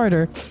in the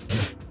order.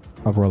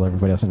 I'll roll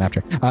everybody else in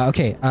after.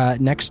 Okay,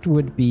 next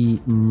would be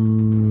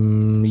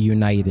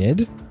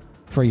United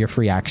for your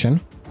free action.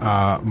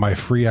 My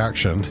free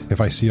action, if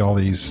I see all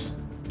these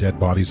dead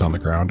bodies on the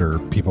ground or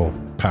people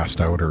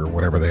passed out or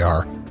whatever they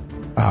are,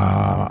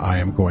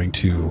 I'm going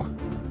to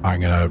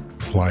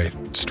fly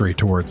straight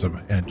towards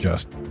them and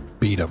just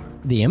beat them.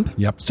 The imp?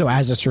 Yep. So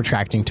as it's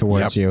retracting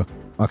towards you,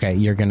 okay,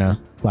 you're going to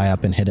fly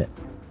up and hit it.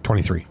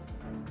 23.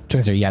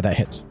 23, yeah, that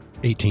hits.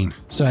 18.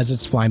 So as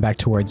it's flying back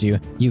towards you,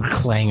 you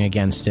clang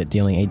against it,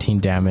 dealing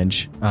 18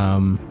 damage.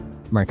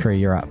 Mercury,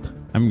 you're up.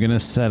 I'm going to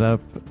set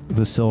up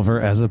the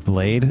silver as a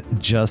blade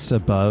just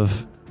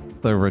above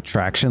the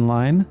retraction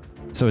line.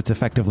 So it's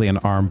effectively an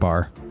arm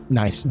bar.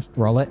 Nice.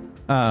 Roll it.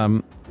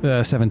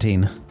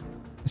 17.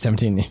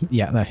 17.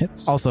 Yeah, that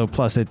hits. Also,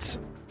 plus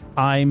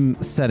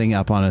I'm setting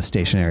up on a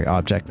stationary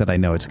object that I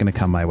know it's going to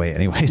come my way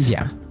anyways.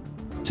 Yeah.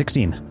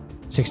 16.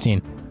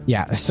 16.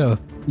 Yeah, so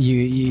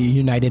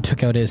United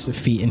took out his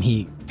feet and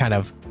he kind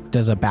of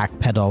does a back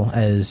pedal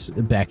as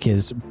Beck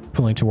is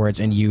pulling towards,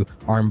 and you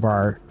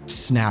armbar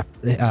snap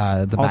the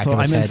back also, of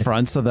his I'm head. in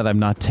front so that I'm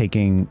not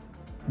taking...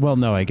 Well,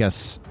 no, I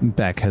guess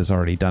Beck has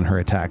already done her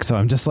attack, so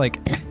I'm just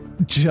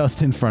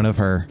just in front of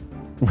her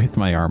with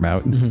my arm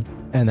out. Mm-hmm.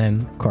 And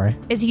then Corey.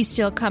 Is he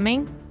still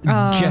coming?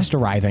 Just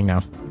arriving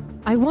now.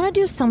 I want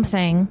to do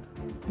something,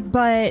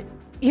 but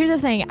here's the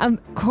thing.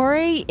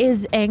 Corey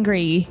is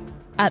angry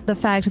at the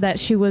fact that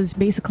she was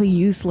basically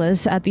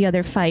useless at the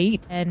other fight,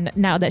 and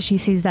now that she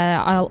sees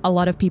that a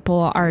lot of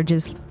people are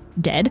just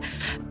dead.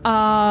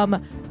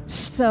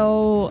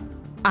 So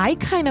I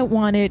kind of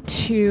wanted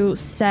to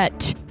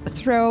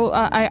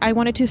I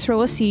wanted to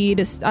throw a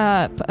seed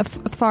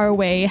far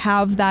away,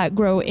 have that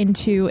grow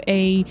into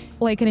an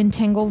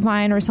entangle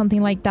vine or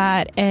something like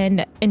that,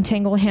 and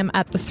entangle him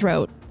at the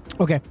throat.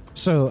 Okay,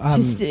 so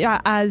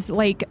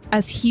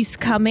as he's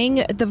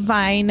coming, the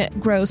vine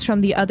grows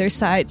from the other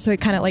side, so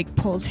it kind of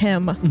pulls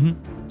him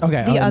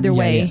okay, the other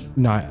way. Yeah.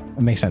 No,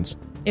 it makes sense.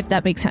 If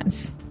that makes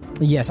sense.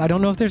 Yes, I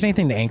don't know if there's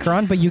anything to anchor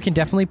on, but you can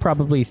definitely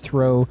probably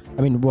throw.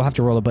 I mean, we'll have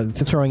to roll it, but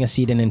throwing a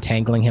seed and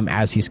entangling him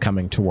as he's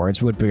coming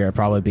towards would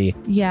probably be.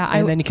 Yeah,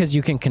 and then because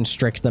you can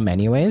constrict them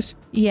anyways.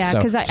 Yeah,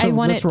 because I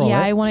want it.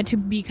 Yeah, I want it to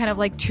be kind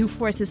of two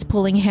forces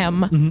pulling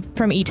him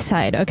from each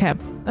side. Okay.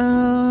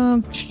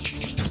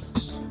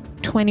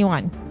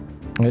 21.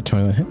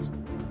 21 hits.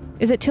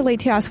 Is it too late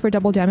to ask for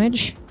double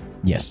damage?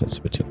 Yes, that's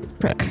a bit too late.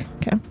 Frick.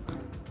 Okay.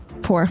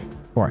 4.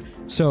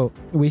 So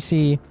we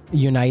see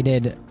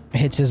United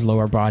hits his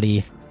lower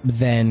body.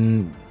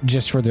 Then,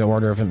 just for the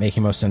order of it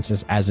making most sense,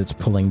 is as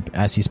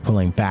he's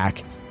pulling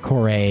back,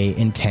 Corey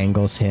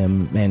entangles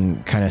him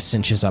and kind of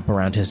cinches up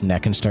around his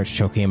neck and starts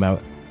choking him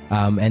out.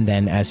 And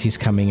then, as he's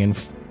coming in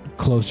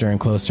closer and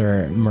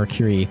closer,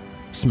 Mercury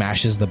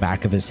smashes the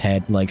back of his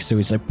head, so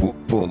he's like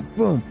boom, boom,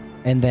 boom.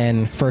 And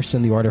then, first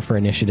in the order for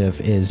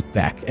initiative is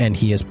Beck, and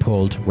he is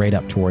pulled right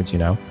up towards you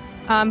now.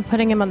 I'm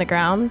putting him on the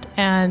ground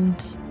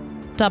and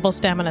double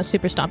stamina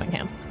super stomping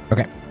him.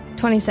 Okay.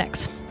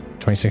 26.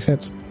 26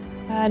 hits.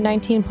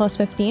 19 plus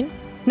 15.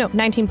 No,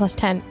 19 plus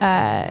 10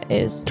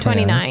 is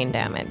 29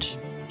 damage.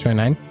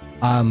 29.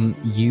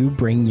 You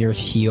bring your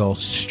heel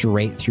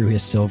straight through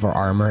his silver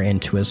armor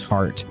into his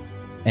heart,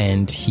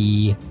 and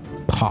he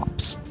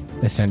pops,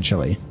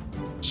 essentially.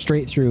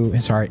 Straight through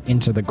his heart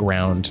into the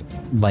ground,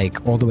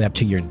 like all the way up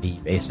to your knee,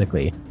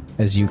 basically,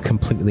 as you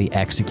completely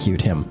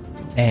execute him.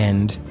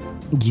 And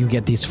you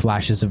get these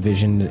flashes of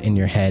vision in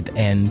your head,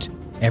 and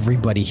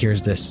everybody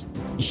hears this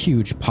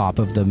huge pop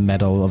of the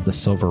metal of the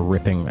silver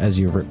ripping as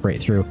you rip right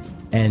through.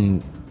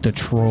 And the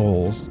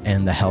trolls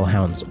and the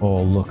hellhounds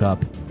all look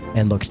up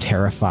and look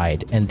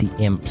terrified, and the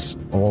imps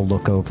all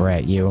look over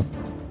at you,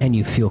 and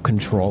you feel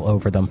control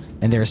over them.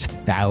 And there's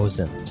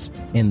thousands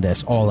in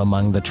this, all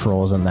among the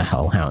trolls and the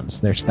hellhounds.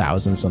 There's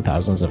thousands and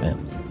thousands of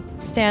imps.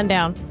 Stand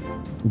down.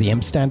 The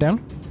imps stand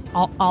down?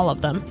 All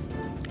of them.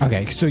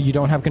 Okay, so you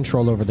don't have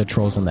control over the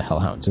trolls and the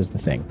hellhounds is the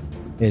thing.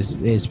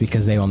 Is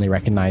because they only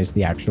recognize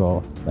the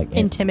actual like imp.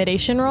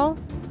 Intimidation roll?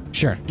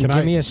 Sure. Give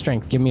me a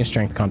strength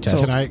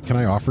contest. Can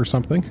I offer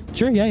something?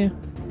 Sure, yeah.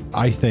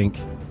 I think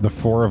the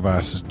four of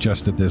us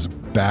just did this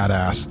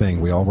badass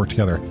thing. We all work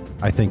together.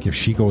 I think if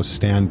she goes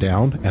stand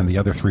down and the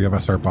other three of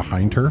us are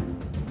behind her,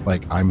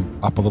 like I'm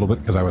up a little bit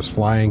because I was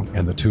flying,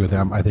 and the two of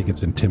them, I think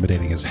it's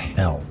intimidating as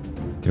hell.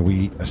 Can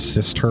we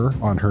assist her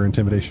on her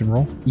intimidation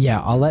roll?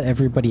 Yeah, I'll let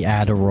everybody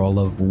add a roll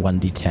of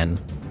 1d10.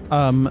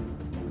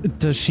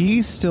 Does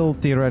she still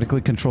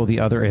theoretically control the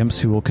other imps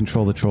who will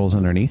control the trolls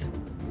underneath?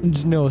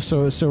 No,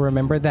 so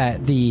remember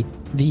that the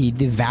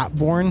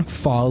Vatborn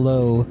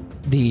follow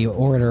the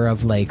order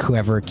of like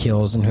whoever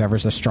kills and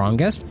whoever's the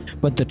strongest,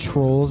 but the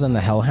trolls and the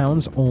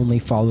hellhounds only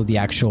follow the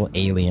actual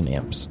alien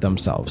imps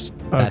themselves.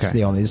 That's Okay.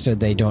 the only, so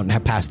they don't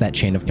have passed that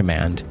chain of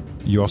command.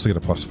 You also get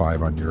a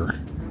 +5 on your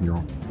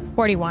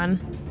 41.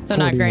 So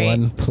not great.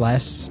 41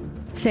 plus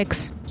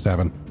 6.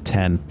 7.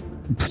 10.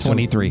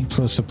 23.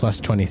 So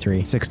plus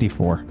 23.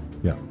 64.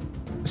 Yeah.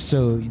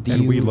 So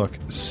And we look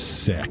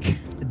sick.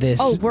 this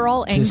Oh, we're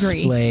all angry.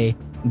 display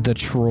the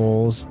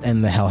trolls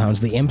and the hellhounds.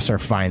 The imps are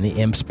fine. The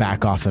imps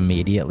back off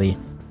immediately.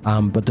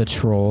 But the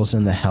trolls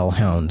and the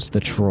hellhounds, the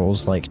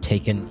trolls like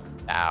take a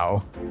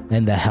bow,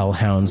 and the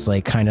hellhounds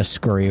like kind of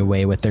scurry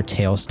away with their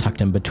tails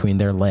tucked in between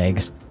their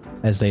legs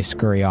as they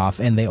scurry off,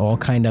 and they all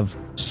kind of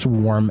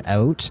swarm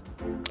out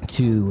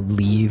to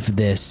leave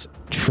this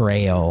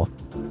trail,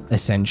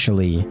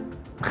 essentially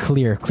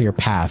clear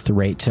path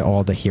right to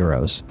all the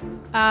heroes.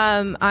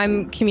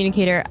 I'm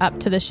communicator up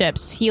to the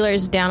ships.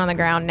 Healer's down on the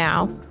ground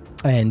now.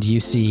 And you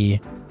see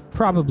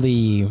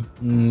probably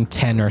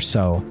 10 or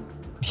so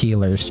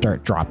healers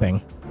start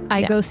dropping.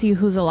 I go see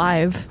who's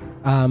alive.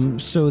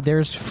 So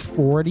there's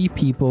 40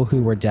 people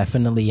who were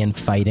definitely in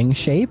fighting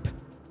shape,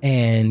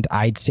 and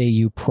I'd say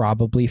you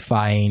probably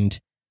find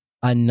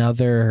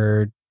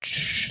another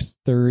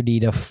 30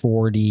 to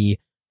 40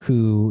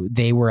 who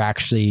they were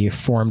actually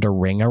formed a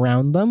ring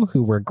around them,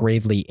 who were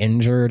gravely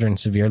injured and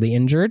severely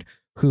injured,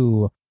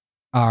 who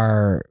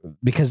are,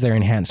 because they're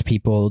enhanced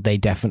people, they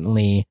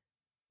definitely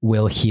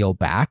will heal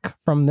back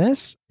from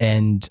this,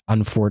 and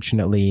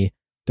unfortunately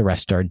the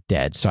rest are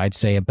dead. So I'd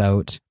say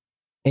about,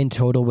 in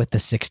total with the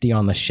 60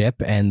 on the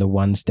ship and the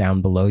ones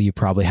down below, you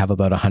probably have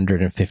about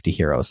 150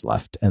 heroes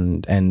left,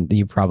 and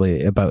you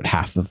probably about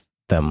half of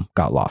them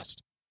got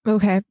lost.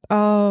 Okay.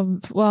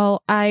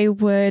 Well, I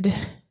would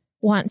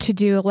want to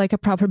do like a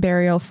proper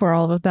burial for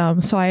all of them.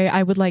 So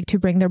I would like to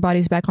bring their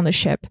bodies back on the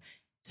ship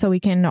so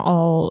we can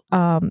all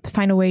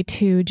find a way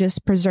to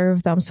just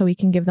preserve them so we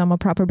can give them a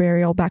proper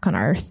burial back on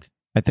Earth.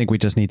 I think we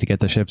just need to get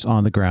the ships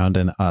on the ground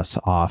and us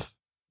off.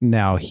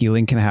 Now,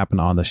 healing can happen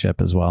on the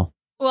ship as well.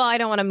 Well, I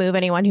don't want to move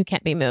anyone who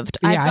can't be moved.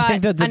 Yeah, I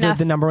think that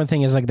the number one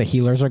thing is like the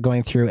healers are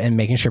going through and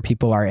making sure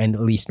people are at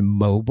least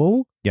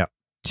mobile. Yep.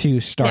 To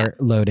start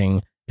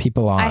loading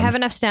people on. I have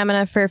enough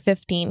stamina for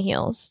 15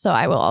 heals, so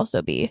I will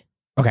also be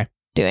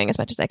doing as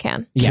much as I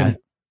can. Yeah.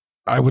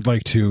 I would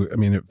like to, I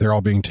mean, if they're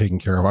all being taken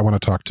care of, I want to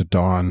talk to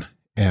Dawn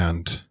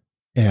and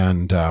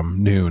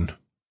Noon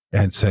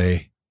and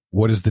say,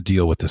 what is the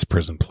deal with this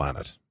prison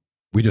planet?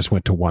 We just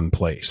went to one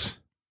place.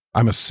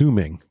 I'm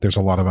assuming there's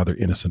a lot of other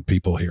innocent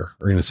people here,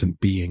 or innocent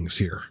beings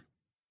here.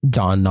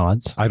 Dawn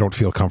nods. I don't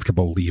feel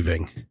comfortable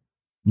leaving,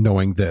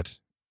 knowing that,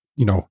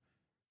 you know,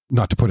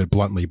 not to put it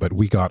bluntly, but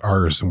we got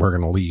ours and we're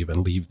going to leave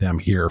and leave them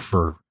here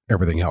for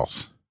everything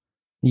else.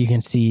 You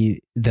can see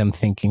them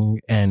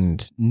thinking,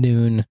 and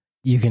Noon,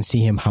 you can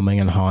see him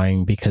humming and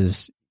hawing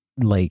because,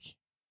 like,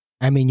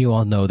 I mean, you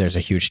all know there's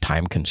a huge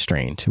time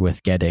constraint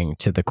with getting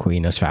to the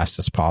Queen as fast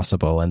as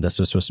possible, and this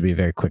was supposed to be a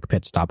very quick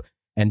pit stop.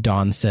 And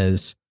Dawn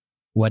says,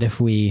 what if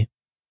we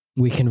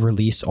can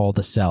release all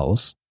the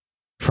cells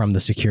from the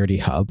security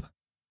hub?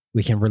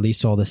 We can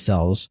release all the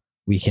cells.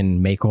 We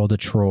can make all the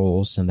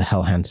trolls and the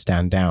hellhounds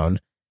stand down,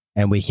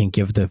 and we can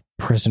give the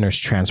prisoners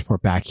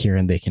transport back here,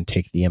 and they can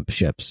take the imp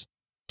ships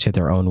to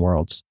their own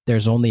worlds.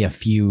 There's only a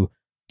few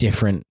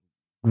different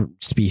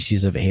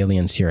species of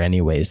aliens here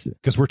anyways.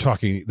 Because we're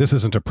talking, this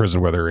isn't a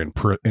prison where they're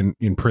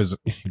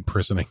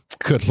imprisoning.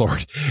 Good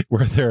Lord.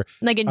 Where they're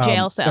Like in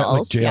jail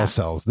cells. Like jail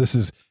cells. This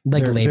is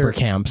Like they're- labor they're-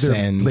 camps they're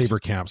and labor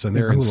camps, and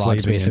they're gulags,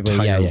 enslaving basically.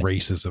 entire Yeah.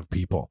 races of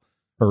people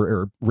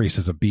or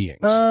races of beings.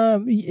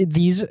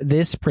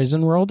 This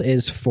prison world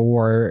is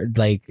for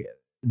like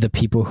the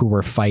people who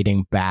were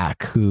fighting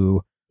back,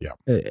 who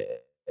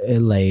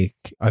like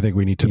I think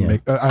we need to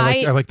make.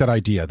 I I- like that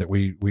idea that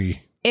we.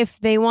 If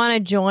they want to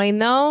join,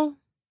 though,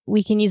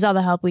 we can use all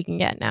the help we can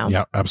get now.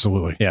 Yeah,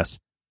 absolutely. Yes.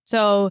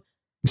 So,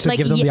 like,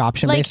 give them the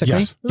option like- basically.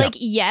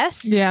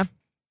 Yes. yes,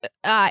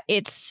 Yeah.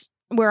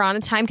 we're on a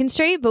time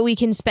constraint, but we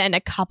can spend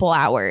a couple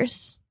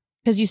hours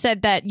because you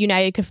said that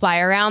United could fly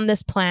around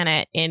this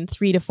planet in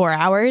 3 to 4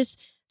 hours.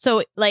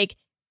 So, like,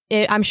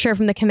 I'm sure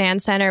from the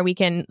command center we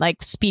can like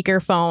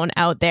speakerphone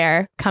out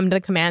there. Come to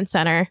the command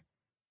center.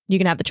 You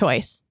can have the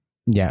choice.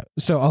 Yeah.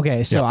 So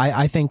okay. So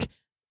I think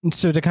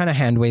so. To kind of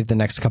hand wave the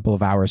next couple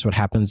of hours, what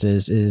happens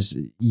is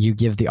you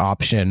give the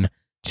option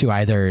to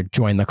either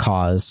join the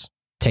cause,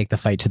 take the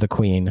fight to the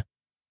Queen,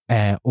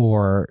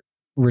 or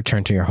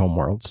return to your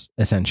homeworlds,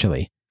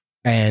 essentially.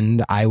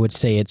 And I would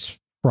say it's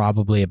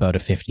probably about a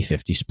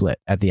 50-50 split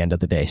at the end of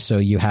the day. So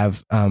you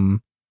have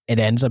it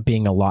ends up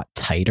being a lot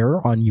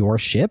tighter on your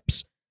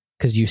ships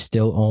because you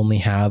still only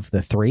have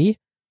the 3.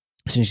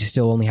 Since you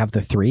still only have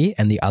the 3,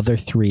 and the other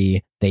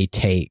 3 they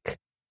take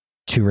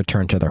to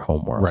return to their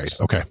homeworlds.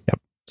 Right. Okay.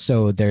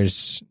 So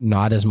there's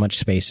not as much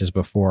space as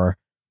before.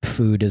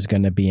 Food is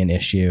going to be an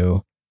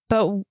issue.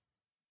 But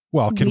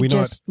Well, can we not?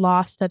 just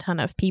lost a ton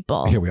of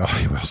people. Yeah, we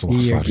also lost a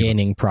lot You're of people.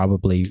 gaining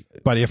probably.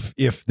 But if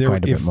Quite a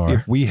bit more.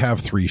 if we have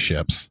 3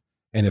 ships,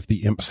 and if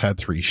the imps had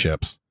 3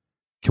 ships,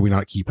 can we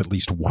not keep at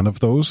least one of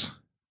those,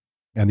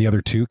 and the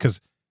other 2?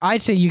 Because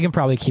I'd say you can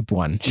probably keep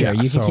one. Sure, Yeah,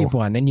 you can so- keep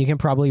one, and you can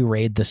probably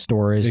raid the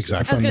stores. Exactly. I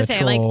was from gonna the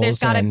say, like,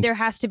 trolls there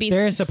has to be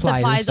there is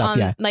supplies and stuff, on,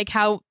 yeah. like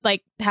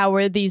how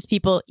were these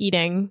people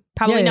eating?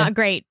 Probably Yeah, yeah. not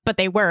great, but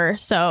they were.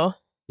 So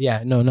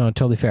Yeah, no,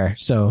 totally fair.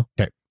 So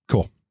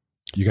cool.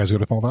 You guys good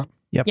with all that?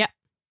 I Yeah.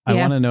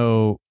 want to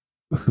know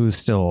who's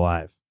still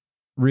alive.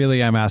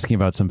 Really, I'm asking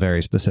about some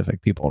very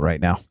specific people right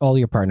now. all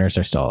your partners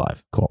are still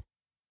alive. Cool.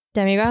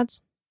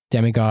 demigods.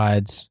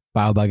 Demigods,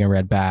 Biobug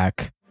and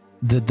Redback,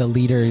 the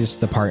leaders,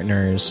 the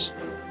partners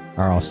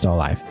are all still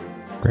alive.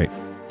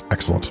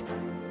 Excellent.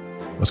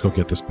 Let's go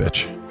get this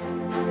bitch.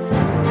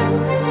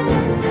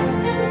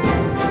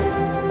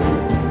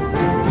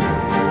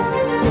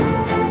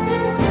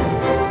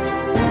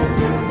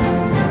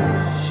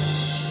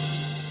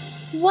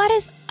 What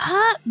is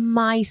up,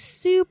 my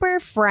super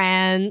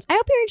friends? I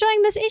hope you're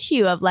enjoying this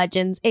issue of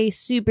Legends, a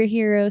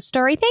superhero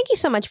story. Thank you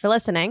so much for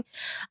listening.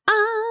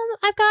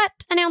 I've got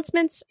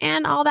announcements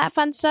and all that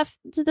fun stuff.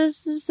 So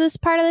this is this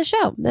part of the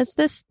show.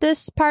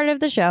 This part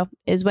of the show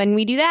is when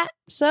we do that.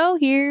 So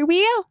here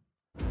we go.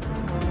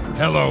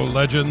 Hello,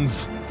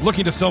 legends.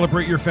 Looking to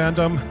celebrate your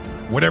fandom?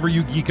 Whatever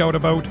you geek out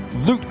about,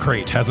 Loot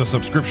Crate has a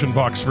subscription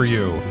box for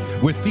you,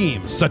 with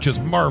themes such as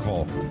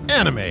Marvel,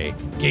 anime,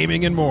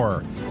 gaming, and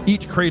more.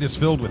 Each crate is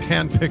filled with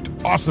hand-picked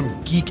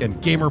awesome geek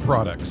and gamer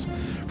products.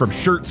 From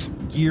shirts,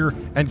 gear,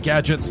 and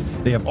gadgets,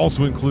 they have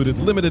also included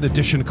limited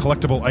edition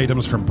collectible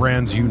items from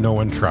brands you know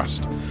and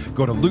trust.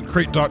 Go to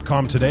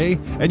lootcrate.com today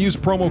and use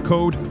promo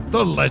code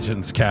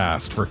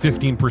TheLegendsCast for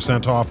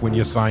 15% off when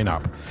you sign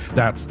up.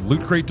 That's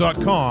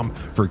lootcrate.com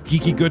for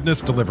geeky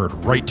goodness delivered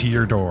right to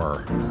your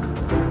door.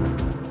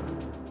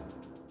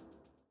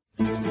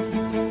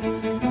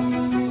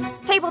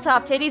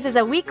 Tabletop Titties is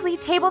a weekly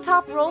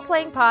tabletop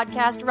role-playing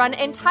podcast run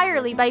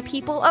entirely by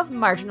people of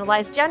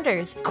marginalized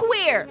genders.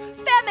 Queer,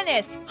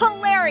 feminist,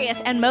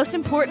 hilarious, and most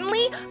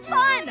importantly,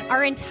 fun!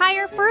 Our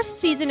entire first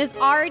season is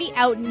already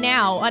out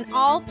now on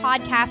all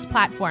podcast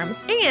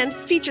platforms. And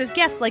features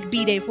guests like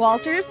B. Dave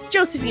Walters,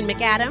 Josephine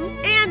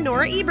McAdam, and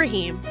Nora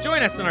Ibrahim.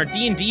 Join us on our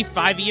D&D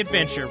 5e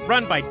adventure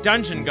run by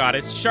Dungeon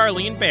Goddess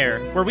Charlene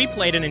Bear, where we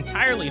played an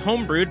entirely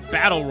homebrewed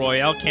battle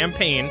royale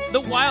campaign,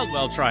 The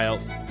Wildwell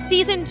Trials.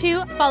 Season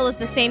 2 follows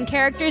the same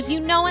characters you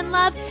know and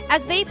love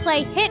as they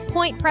play Hit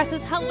Point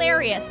Press's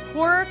hilarious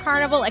horror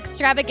carnival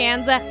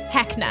extravaganza,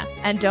 Heckna.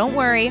 And don't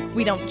worry,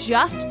 we don't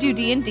just do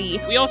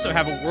D&D. We also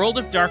have a World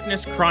of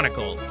Darkness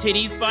Chronicle,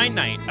 Titties by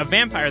Night, a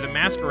Vampire the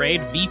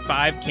Masquerade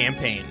V5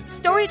 campaign.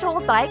 Story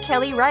told by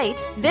Kelly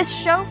Wright, this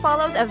show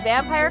follows a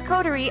vampire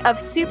coterie of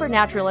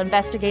supernatural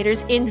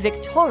investigators in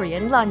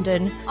Victorian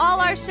London. All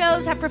our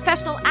shows have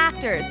professional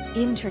actors,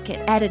 intricate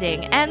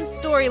editing, and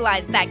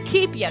storylines that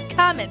keep you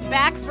coming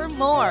back for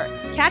more.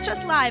 Catch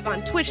us live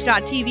on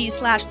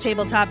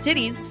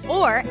twitch.tv/tabletoptitties.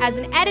 Or as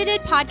an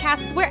edited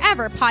podcast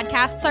wherever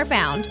podcasts are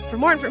found. For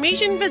more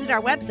information, visit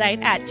our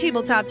website at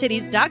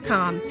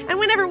tabletoptitties.com. And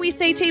whenever we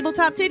say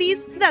tabletop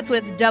titties, that's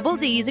with double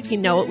D's if you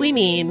know what we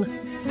mean.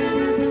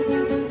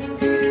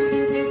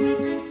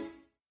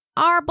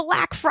 All our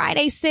Black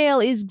Friday sale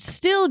is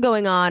still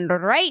going on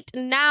right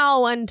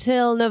now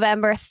until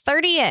November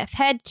 30th.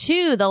 Head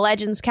to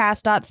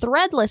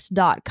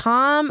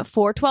thelegendscast.threadless.com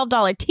for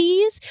 $12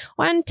 tees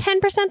and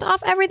 10%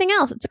 off everything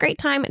else. It's a great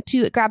time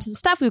to grab some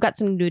stuff. We've got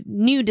some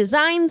new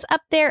designs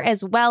up there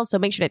as well, so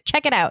make sure to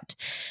check it out.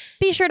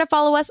 Be sure to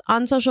follow us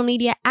on social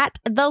media at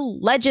The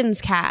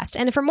Legends Cast.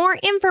 And for more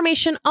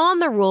information on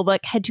the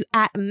rulebook, head to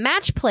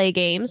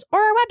 @MatchPlayGames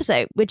or our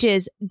website, which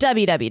is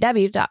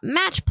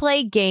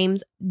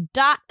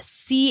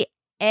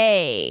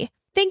www.matchplaygames.ca.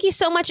 Thank you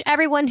so much,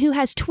 everyone who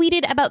has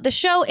tweeted about the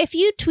show. If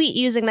you tweet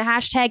using the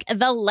hashtag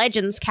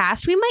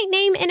 #TheLegendsCast, we might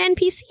name an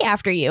NPC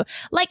after you.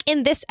 Like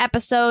in this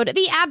episode,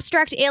 the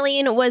abstract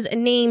alien was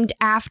named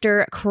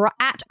after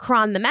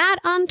 @Kron the Mad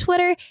on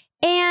Twitter,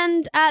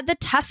 and the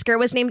Tusker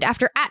was named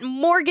after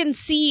 @Morgan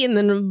C and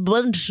then a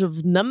bunch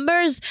of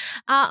numbers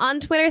on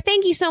Twitter.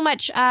 Thank you so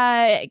much,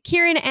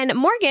 Kieran and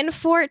Morgan,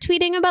 for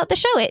tweeting about the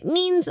show. It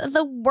means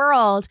the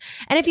world.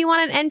 And if you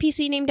want an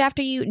NPC named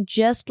after you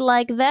just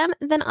like them,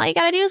 then all you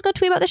gotta do is go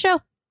tweet about the show.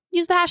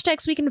 Use the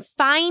hashtag so we can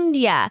find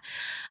ya.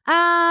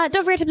 Don't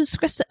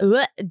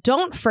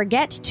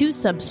forget to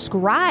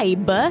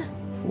subscribe.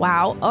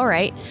 Wow. All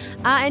right.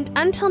 And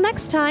until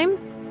next time,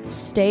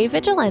 stay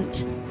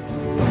vigilant.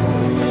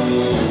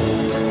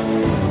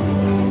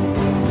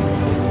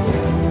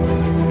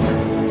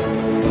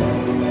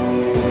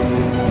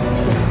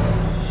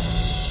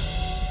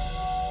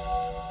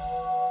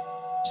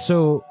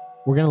 So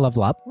we're going to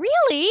level up.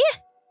 Really?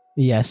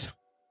 Yes.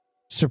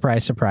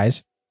 Surprise,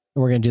 surprise.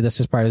 And we're going to do this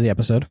as part of the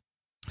episode.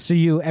 So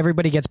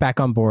everybody gets back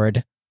on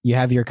board. You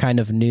have your kind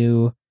of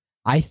new,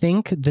 I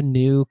think the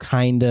new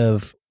kind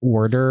of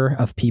order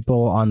of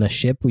people on the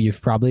ship.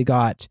 You've probably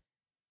got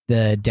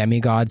the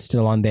demigods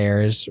still on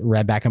theirs,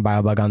 Redback and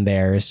Biobug on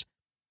theirs,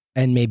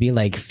 and maybe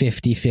like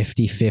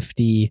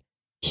 50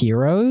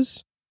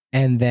 heroes.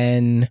 And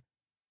then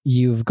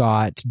you've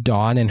got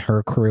Dawn and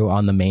her crew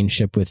on the main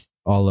ship with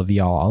all of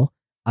y'all.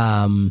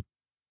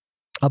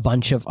 A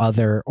bunch of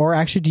other, or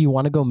actually, do you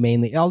want to go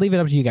mainly? I'll leave it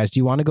up to you guys. Do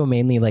you want to go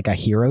mainly like a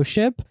hero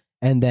ship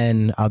and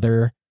then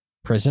other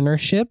prisoner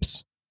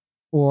ships?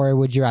 Or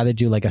would you rather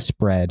do like a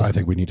spread? I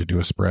think we need to do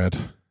a spread.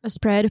 A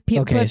spread.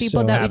 People that we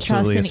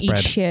trust in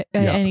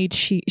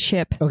each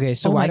ship. Okay,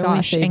 so why don't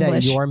we say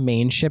that your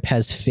main ship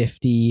has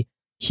 50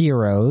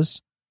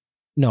 heroes?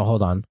 No,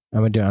 hold on.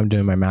 I'm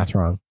doing my math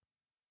wrong.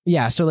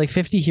 Yeah, so like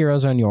 50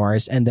 heroes on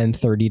yours and then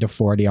 30 to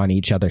 40 on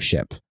each other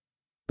ship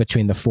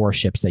between the 4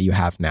 ships that you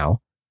have now.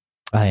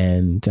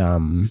 And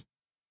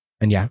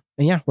yeah,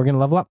 we're going to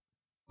level up.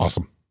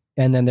 Awesome.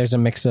 And then there's a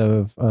mix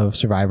of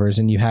survivors,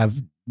 and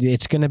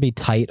it's going to be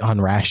tight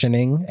on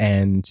rationing,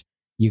 and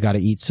you got to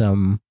eat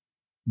some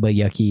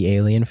yucky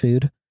alien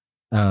food.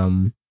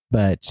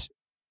 But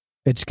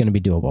it's going to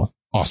be doable.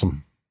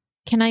 Awesome.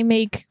 Can I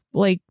make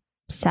like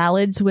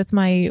salads with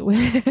my...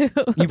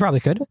 You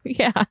probably could.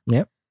 Yeah.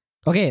 Yep.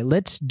 Okay,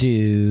 let's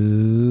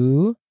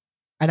do...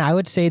 And I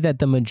would say that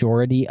the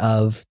majority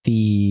of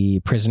the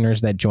prisoners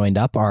that joined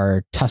up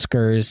are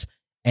Tuskers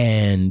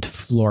and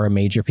Flora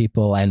Major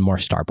people and more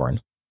Starborn.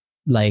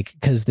 Like,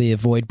 because the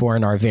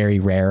Voidborn are very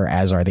rare,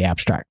 as are the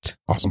Abstract.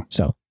 Awesome.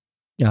 So,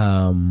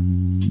 yeah,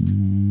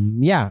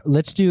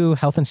 let's do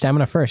health and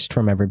stamina first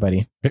from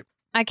everybody. Okay.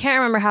 I can't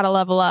remember how to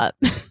level up.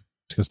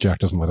 Because Jack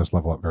doesn't let us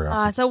level up very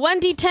often. So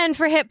 1d10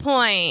 for hit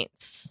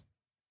points.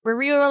 We're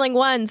rerolling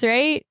ones,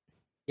 right?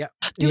 Yeah.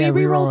 Do we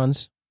reroll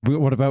ones?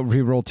 What about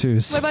reroll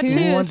twos? What about Twos?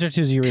 twos? 1s or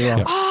 2s you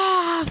reroll.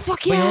 Ah, fuck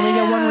But yeah. you only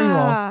get one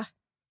reroll.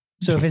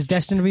 So if it's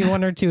destined to be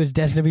 1 or 2, it's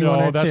destined to be 1 or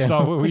 2. No, that's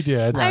not what we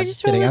did. I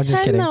just rolled a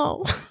 10,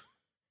 though.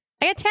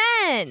 I got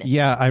 10.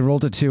 Yeah, I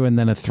rolled a 2 and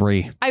then a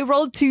 3. I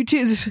rolled 2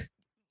 2s.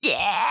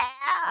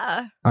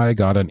 Yeah. I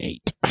got an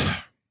 8.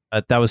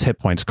 That was hit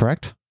points,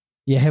 correct?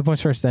 Yeah, hit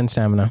points first, then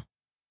stamina.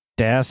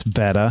 Das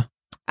better.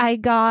 I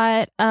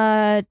got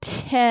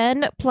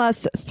 10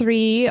 plus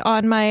 3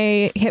 on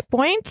my hit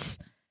points.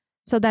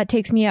 So that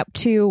takes me up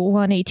to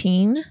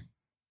 118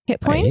 hit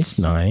points.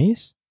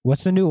 Nice.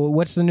 What's the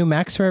new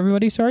max for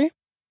everybody? Sorry?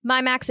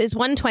 My max is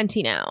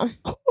 120 now.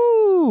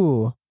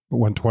 Ooh.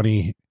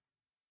 120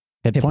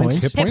 Hit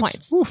points. Hit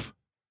points. Oof.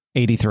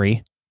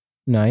 83.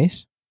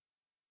 Nice.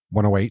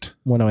 108.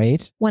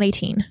 108.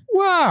 118.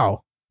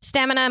 Wow.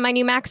 Stamina, my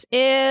new max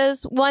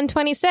is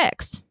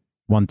 126.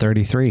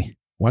 133.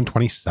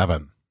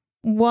 127.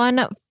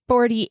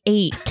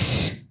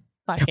 148.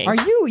 Are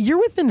you're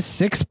within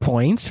 6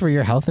 points for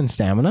your health and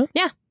stamina?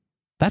 Yeah.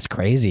 That's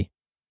crazy.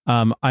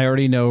 I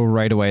already know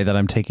right away that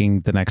I'm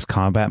taking the next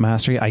combat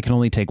mastery. I can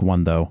only take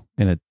 1 though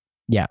in a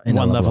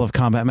one level of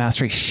combat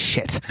mastery.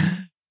 Shit.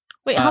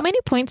 Wait, how many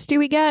points do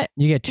we get?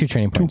 You get 2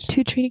 training points.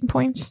 2 training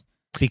points.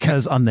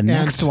 Because on the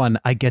next one,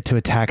 I get to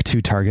attack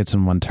 2 targets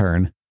in 1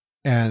 turn.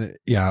 And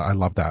yeah, I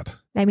love that.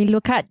 Let me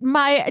look at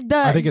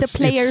the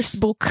player's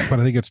book. But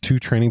I think it's 2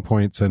 training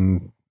points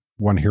and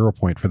 1 hero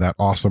point for that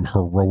awesome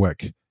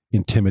heroic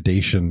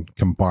intimidation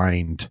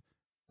combined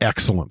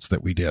excellence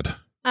that we did.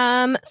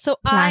 So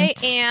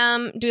Plants.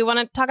 do we want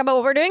to talk about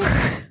what we're doing?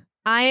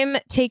 I'm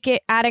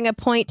adding a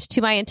point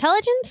to my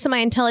intelligence. So my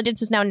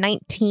intelligence is now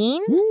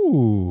 19.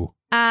 Ooh.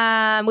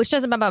 Which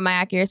doesn't bump up my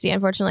accuracy,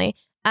 unfortunately.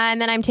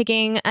 And then I'm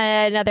taking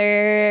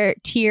another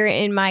tier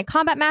in my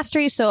combat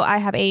mastery. So I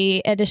have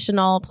a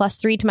additional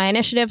 +3 to my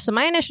initiative. So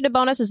my initiative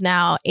bonus is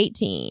now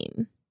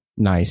 18.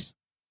 Nice.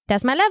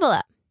 That's my level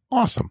up.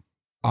 Awesome.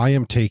 I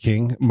am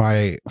taking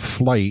my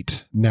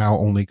flight now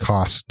only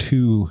costs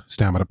 2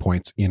 stamina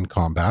points in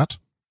combat,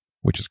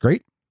 which is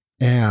great.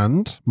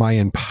 And my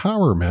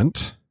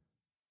empowerment,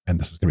 and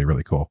this is going to be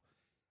really cool.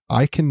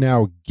 I can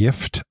now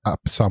gift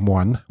up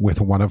someone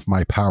with one of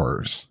my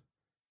powers.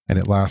 And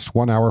it lasts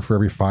 1 hour for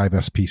every 5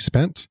 SP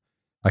spent.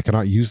 I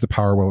cannot use the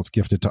power while it's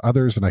gifted to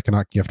others, and I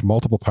cannot gift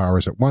multiple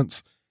powers at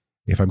once.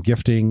 If I'm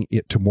gifting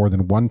it to more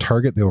than one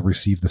target, they'll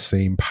receive the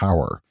same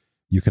power.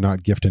 You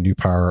cannot gift a new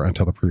power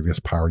until the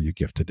previous power you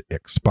gifted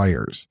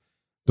expires.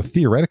 So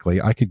theoretically,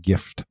 I could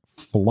gift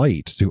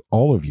flight to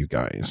all of you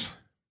guys.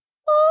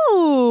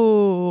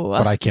 Ooh.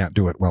 But I can't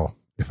do it well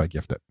if I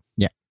gift it.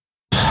 Yeah.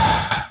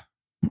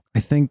 I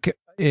think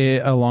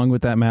along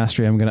with that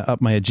mastery, I'm going to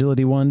up my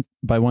agility 1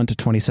 by 1 to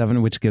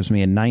 27, which gives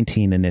me a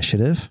 19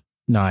 initiative.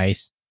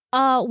 Nice.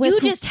 You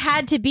just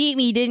had to beat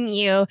me, didn't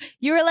you?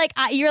 You were like,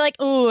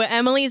 ooh,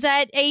 Emily's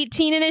at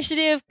 18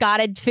 initiative.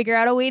 Gotta figure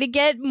out a way to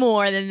get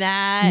more than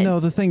that. No,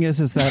 the thing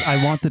is that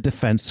I want the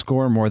defense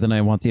score more than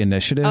I want the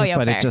initiative, Oh, yeah,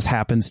 but fair. it just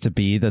happens to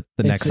be that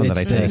the next one that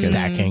I take is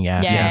stacking.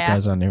 Yeah, Yeah. it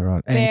goes on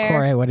everyone. And Fair.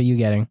 Corey, what are you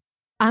getting?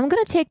 I'm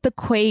gonna take the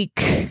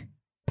Quake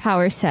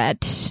power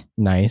set.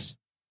 Nice.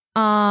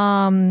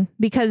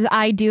 Because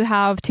I do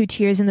have 2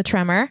 tiers in the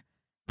Tremor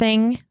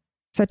thing,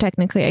 so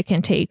technically I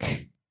can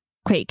take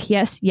Quake.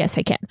 Yes,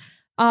 I can.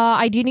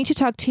 I do need to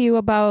talk to you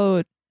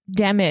about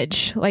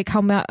damage, like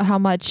how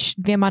much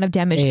the amount of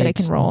damage that I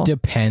can roll.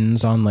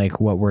 Depends on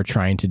like what we're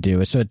trying to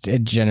do. So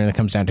it generally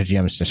comes down to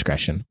GM's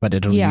discretion, but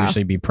it'll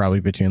usually be probably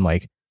between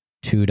like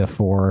 2 to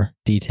 4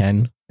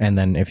 D10, and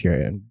then if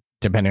you're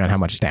depending on how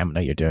much stamina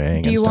you're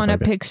doing. Do you want to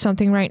pick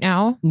something right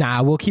now?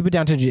 Nah, we'll keep it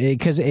down to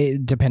because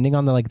depending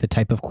on the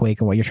type of quake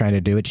and what you're trying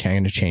to do, it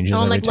changes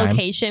On every like time.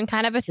 location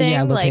kind of a thing.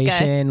 Yeah,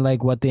 location,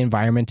 like what the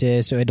environment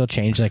is. So it'll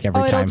change like every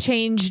time. It'll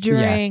change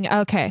during.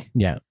 Okay.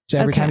 Yeah. So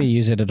every Okay. time you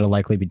use it, it'll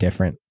likely be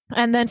different.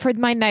 And then for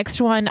my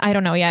next one, I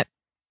don't know yet.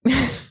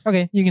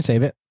 Okay, you can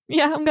save it.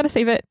 Yeah, I'm gonna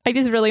save it. I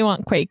just really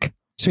want Quake.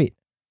 Sweet.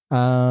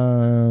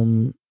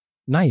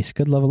 Nice.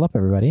 Good level up,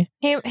 everybody.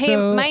 Hey,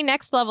 So- my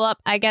next level up,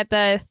 I get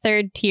the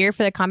 3rd tier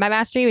for the combat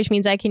mastery, which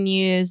means I can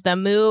use the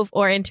move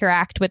or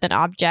interact with an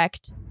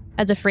object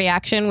as a free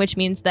action, which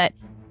means that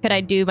could I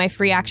do my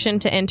free action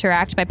to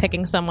interact by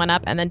picking someone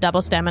up and then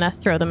double stamina,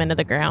 throw them into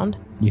the ground?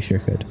 You sure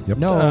could. Yep.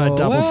 No.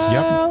 double-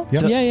 well,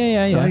 Yep.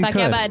 Yeah. You Fuck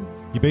yeah, could.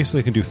 bud. You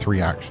basically can do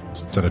 3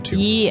 actions instead of 2.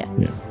 Yeah.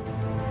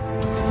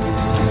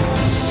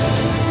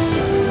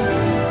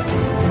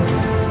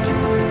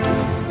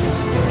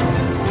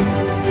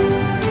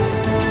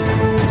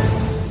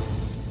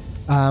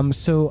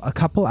 So a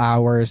couple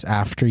hours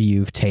after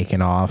you've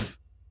taken off,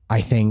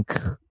 I think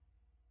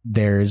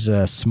there's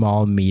a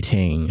small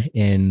meeting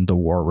in the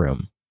war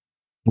room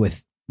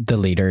with the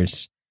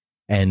leaders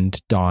and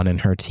Dawn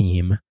and her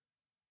team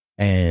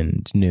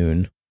and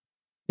Noon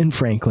and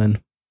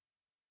Franklin.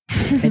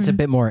 It's a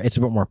bit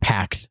more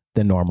packed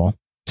than normal.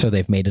 So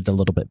they've made it a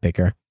little bit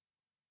bigger.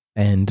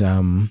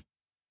 And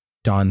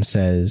Dawn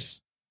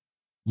says,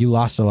 "You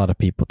lost a lot of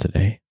people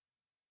today.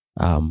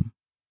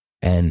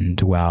 And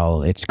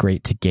while it's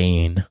great to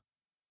gain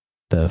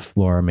the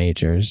Flora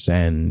Majors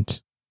and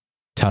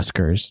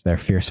Tuskers, they're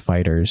fierce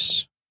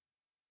fighters,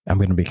 I'm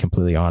going to be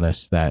completely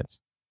honest that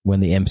when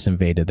the imps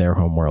invaded their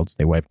homeworlds,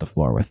 they wiped the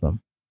floor with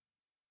them.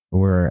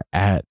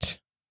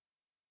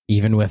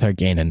 Even with our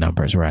gain in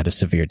numbers, we're at a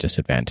severe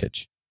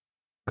disadvantage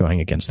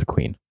going against the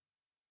Queen.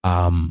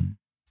 And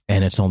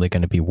it's only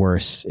going to be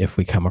worse if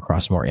we come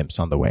across more imps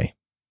on the way.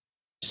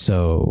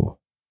 So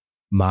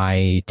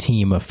my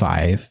team of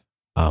 5,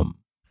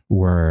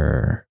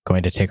 we're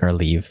going to take our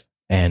leave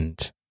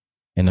and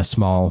in a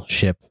small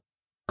ship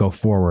go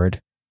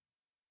forward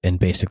and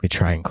basically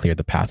try and clear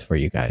the path for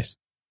you guys.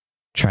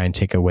 Try and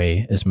take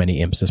away as many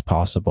imps as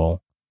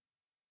possible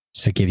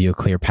to give you a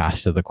clear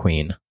path to the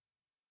Queen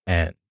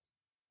and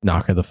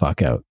knock her the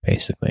fuck out,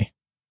 basically.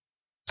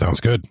 Sounds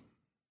good.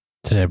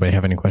 Does anybody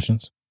have any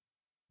questions?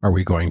 Are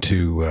we going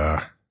to,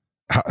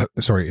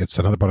 it's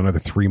about another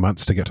 3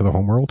 months to get to the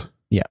homeworld?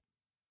 Yeah.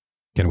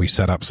 Can we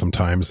set up some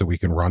times that we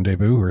can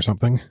rendezvous or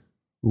something?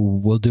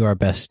 We'll do our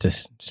best to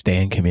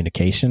stay in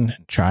communication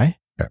and try.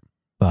 Okay.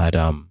 But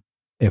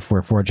if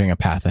we're forging a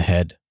path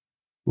ahead,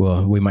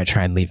 we might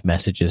try and leave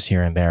messages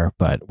here and there,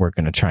 but we're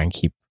going to try and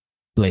keep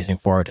blazing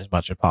forward as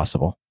much as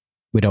possible.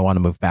 We don't want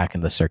to move back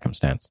in this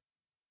circumstance.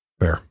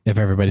 Fair. If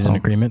everybody's in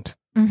agreement.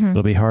 Mm-hmm.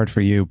 It'll be hard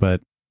for you,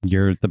 but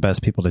you're the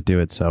best people to do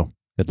it, so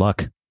good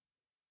luck.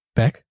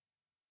 Beck?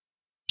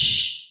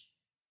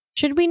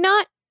 Should we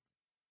not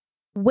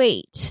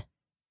wait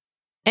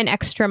an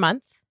extra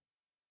month?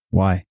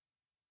 Why?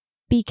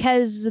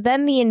 Because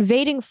then the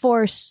invading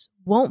force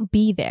won't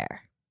be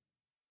there.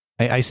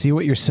 I see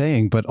what you're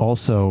saying, but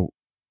also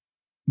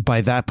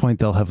by that point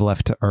they'll have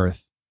left to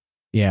Earth.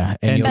 Yeah,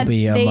 and you'll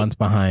be a month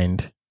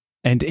behind.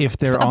 And if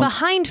they're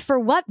behind for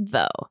what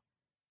though?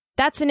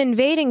 That's an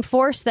invading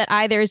force that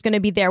either is going to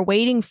be there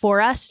waiting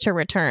for us to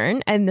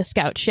return and the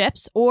scout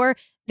ships, or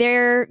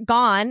they're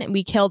gone and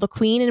we kill the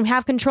queen and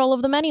have control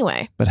of them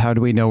anyway. But how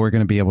do we know we're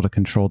going to be able to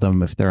control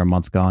them if they're a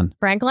month gone?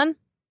 Franklin?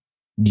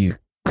 You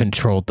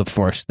controlled the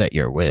force that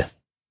you're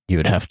with. You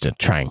would have to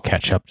try and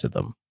catch up to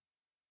them.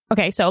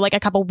 Okay, so like a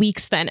couple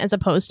weeks then, as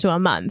opposed to a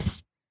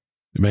month.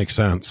 It makes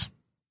sense.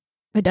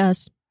 It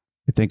does.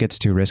 I think it's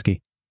too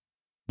risky.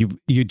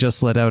 You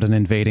just let out an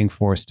invading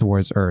force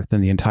towards Earth,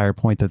 and the entire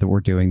point that we're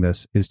doing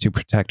this is to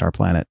protect our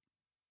planet.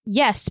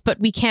 Yes,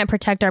 but we can't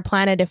protect our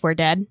planet if we're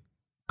dead.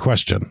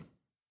 Question.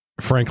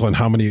 Franklin,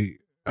 how many,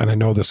 and I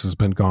know this has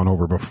been gone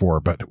over before,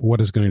 but what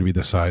is going to be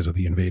the size of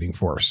the invading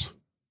force?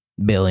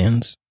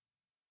 Billions.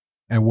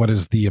 And what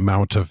is the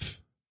amount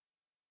of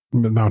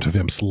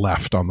imps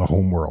left on the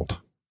home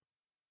world?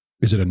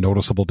 Is it a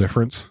noticeable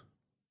difference?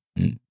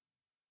 You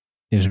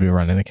should be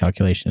running the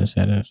calculation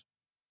instead of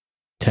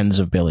tens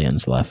of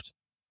billions left.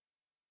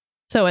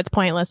 So it's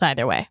pointless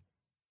either way.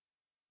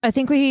 I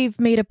think we've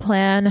made a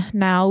plan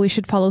now. We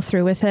should follow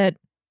through with it.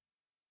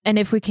 And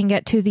if we can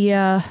get to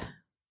the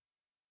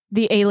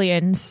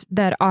aliens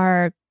that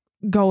are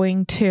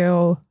going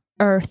to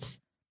Earth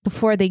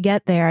before they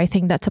get there, I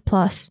think that's a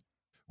plus.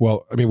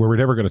 Well, I mean, we're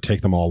never going to take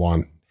them all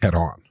on head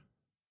on.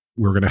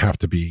 We're going to have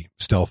to be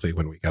stealthy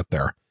when we get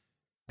there.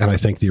 And I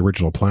think the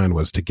original plan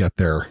was to get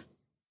there,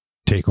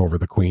 take over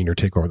the queen or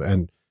take over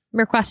and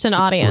request an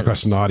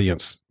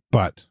audience,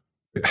 but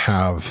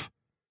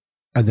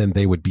and then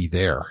they would be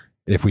there.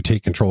 If we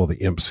take control of the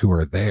imps who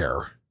are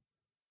there,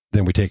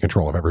 then we take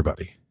control of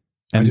everybody.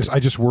 And I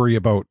just worry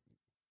about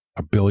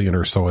a billion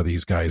or so of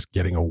these guys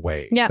getting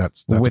away. Yeah.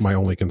 That's my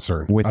only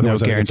concern. With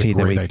Otherwise, no guarantee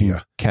that we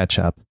can catch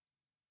up.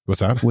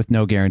 What's that? With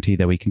no guarantee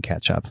that we can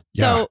catch up.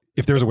 Yeah. So,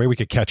 if there's a way we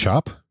could catch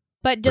up.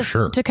 But just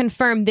to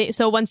confirm,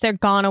 so once they're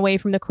gone away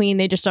from the queen,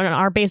 they just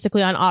are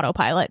basically on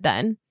autopilot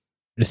then.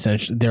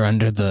 Essentially, they're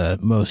under the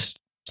most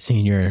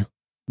senior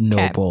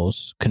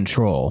noble's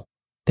control,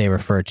 they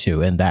refer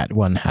to, and that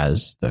one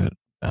has the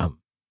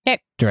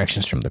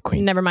directions from the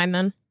queen. Never mind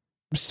then.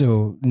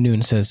 So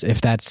Noon says,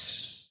 if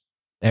that's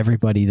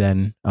everybody,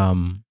 then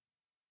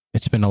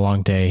it's been a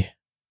long day.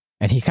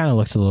 And he kind of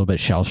looks a little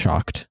bit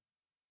shell-shocked.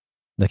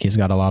 Like he's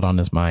got a lot on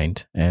his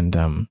mind.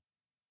 And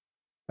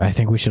I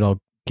think we should all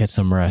get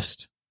some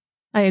rest.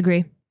 I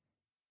agree.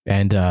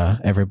 And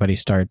everybody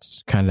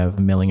starts kind of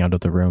milling out of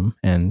the room.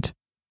 And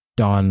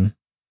Dawn,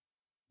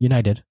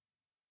 United.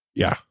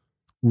 Yeah.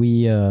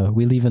 We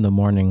leave in the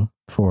morning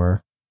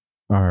for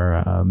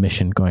our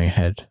mission going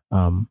ahead. Do you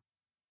want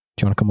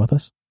to come with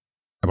us?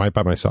 Am I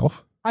by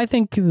myself? I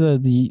think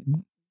the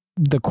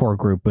core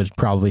group would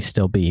probably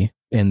still be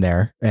in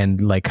there and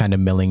like kind of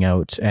milling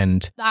out.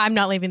 And I'm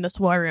not leaving this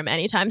war room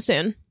anytime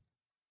soon.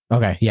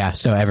 Okay, yeah.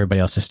 So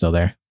everybody else is still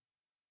there.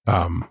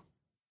 Do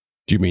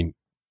you mean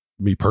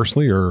me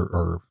personally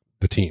or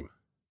the team?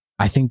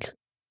 I think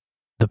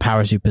the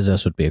powers you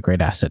possess would be a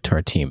great asset to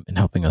our team in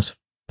helping us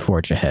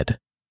forge ahead.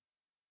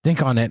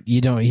 Think on it.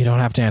 You don't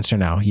have to answer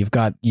now. You've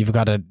got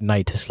a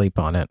night to sleep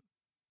on it.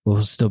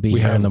 We'll still be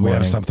here in the morning. We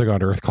have something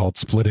on Earth called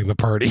splitting the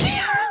party.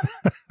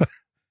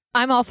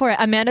 I'm all for it.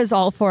 Amanda's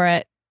all for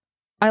it.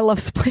 I love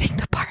splitting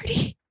the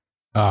party.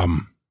 I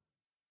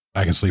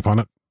can sleep on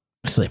it?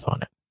 Sleep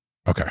on it.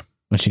 Okay.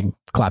 And she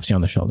claps you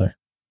on the shoulder.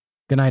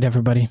 Good night,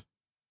 everybody.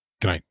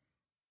 Good night.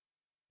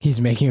 He's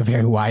making a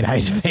very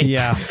wide-eyed face.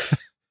 Yeah.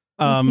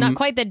 Not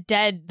quite the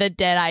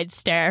dead-eyed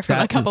stare from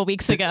a couple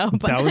weeks ago.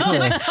 But that was oh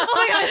my god,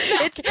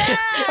 it's bad.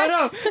 I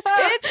know.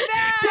 It's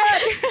bad.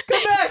 Dad,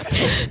 come back.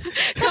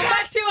 Come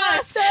back to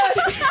us.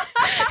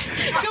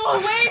 Go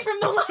away from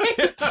the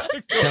light.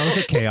 That was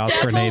a chaos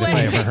grenade if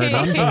I ever heard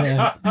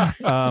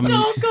one.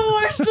 Don't go.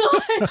 Where's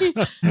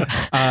the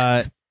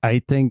light? I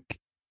think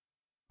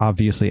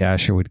obviously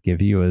Asher would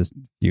give you a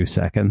few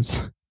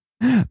seconds,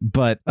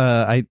 but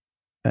I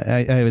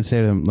would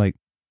say to him, like,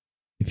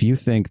 if you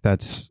think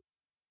that's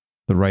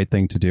the right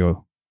thing to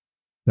do,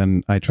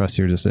 then I trust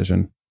your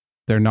decision.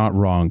 They're not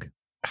wrong.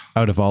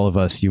 Out of all of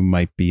us, you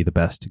might be the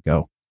best to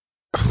go.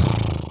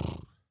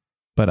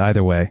 But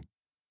either way,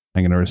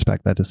 I'm going to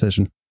respect that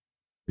decision.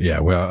 Yeah,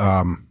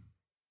 well,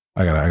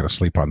 I gotta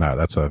sleep on that.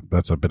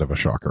 That's a bit of a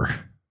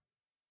shocker.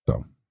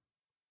 So,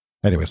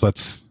 anyways,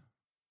 let's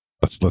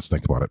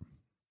think about it.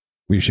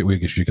 We should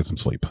get some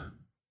sleep.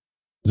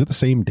 Is it the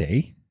same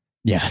day?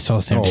 Yeah, it's all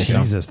the same day.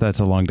 Jesus, that's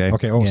a long day.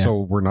 Okay. Oh, yeah. So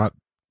we're not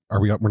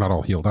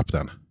all healed up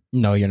then?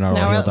 No, you're not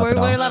all healed up at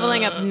all. We're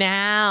leveling up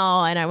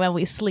now, and when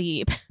we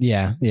sleep.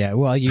 Yeah.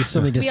 Well, you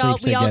still need to sleep.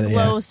 We all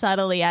glow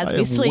subtly as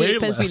we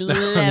sleep, as we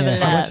level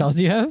up. How much health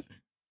do you have?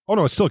 Oh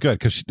no, it's still good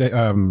because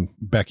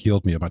Beck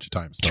healed me a bunch of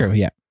times. So True.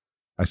 Yeah.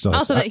 I still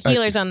also the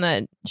healers on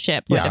the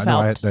ship. Yeah, no,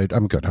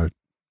 I'm good.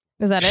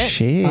 Is that it?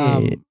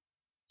 Shit.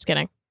 Just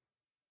kidding.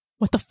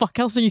 What the fuck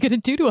else are you gonna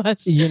do to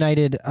us?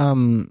 United.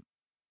 I'm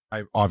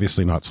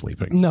obviously not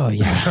sleeping. No,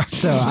 yeah.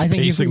 So I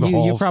think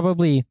you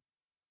probably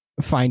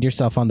find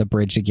yourself on the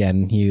bridge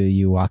again.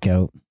 You walk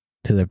out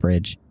to the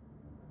bridge,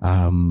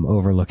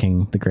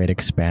 overlooking the great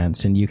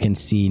expanse. And you can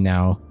see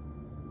now,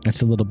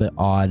 it's a little bit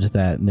odd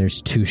that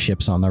there's 2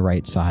 ships on the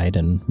right side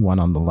and 1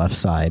 on the left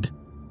side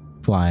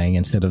flying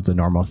instead of the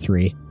normal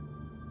 3.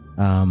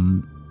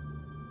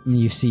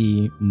 You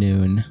see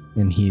Noon,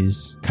 and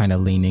he's kind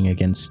of leaning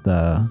against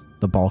the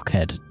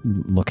bulkhead,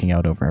 looking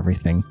out over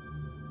everything,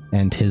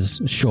 and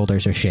his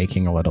shoulders are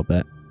shaking a little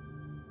bit.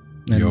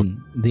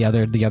 And the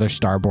other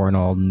Starborn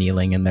all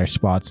kneeling in their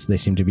spots. They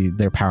seem to be,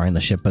 they're powering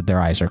the ship, but their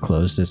eyes are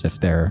closed as if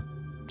they're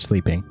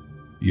sleeping.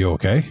 You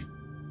okay?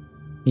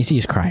 You see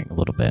he's crying a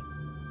little bit.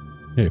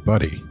 Hey,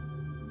 buddy.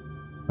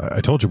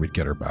 I told you we'd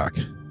get her back.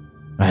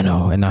 I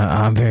know, and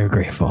I'm very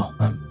grateful.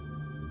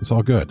 It's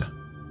all good.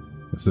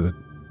 It's a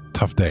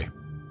tough day.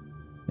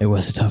 It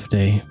was a tough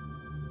day.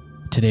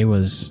 Today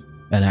was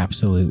an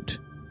absolute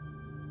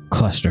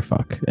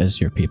clusterfuck, as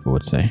your people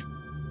would say.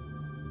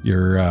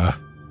 You're, and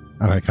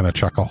I kind of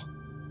chuckle.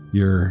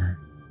 You're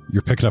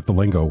picking up the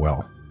lingo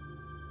well.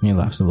 He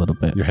laughs a little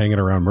bit. You're hanging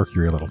around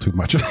Mercury a little too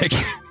much, I think.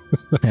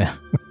 Yeah.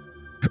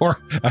 Or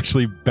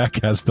actually,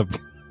 Beck has the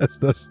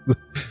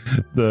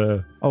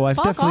Oh, I've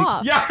Fuck definitely.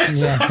 off. Yeah,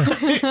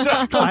 exactly.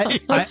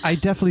 Exactly. I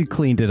definitely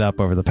cleaned it up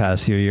over the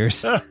past few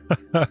years.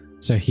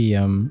 So he,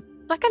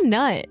 Like a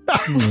nut.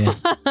 yeah.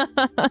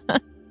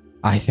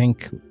 I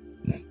think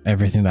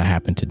everything that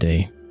happened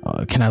today,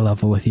 can I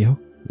level with you?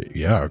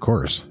 Yeah, of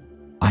course.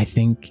 I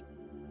think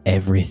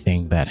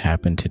everything that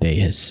happened today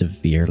has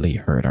severely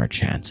hurt our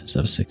chances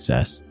of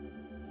success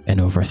in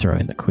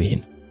overthrowing the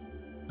queen.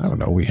 I don't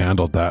know. We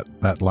handled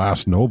that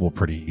last noble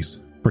pretty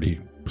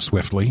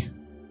swiftly.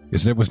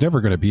 It was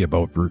never going to be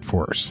about brute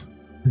force.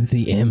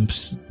 The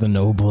imps, the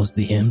nobles,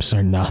 the imps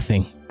are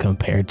nothing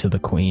compared to the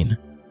queen.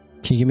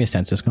 Can you give me a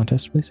census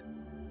contest, please?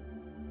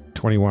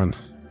 21.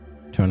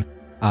 You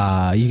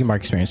can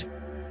mark experience.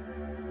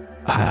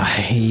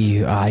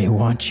 I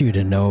want you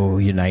to know,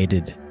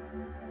 United,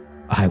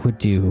 I would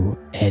do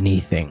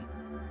anything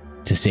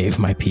to save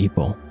my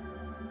people.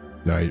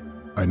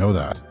 I know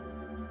that.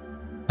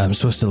 I'm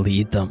supposed to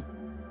lead them,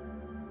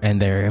 and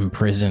they're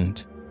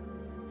imprisoned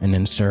and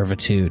in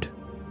servitude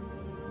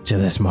to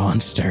this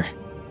monster.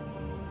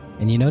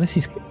 And you notice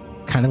he's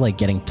kind of like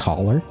getting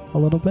taller a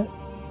little bit,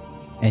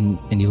 and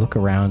you look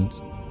around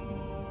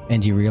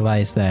and you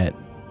realize that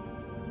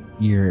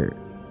you're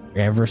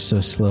ever so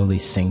slowly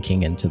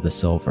sinking into the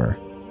silver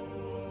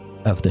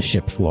of the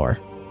ship floor,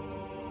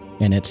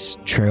 and it's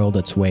trailed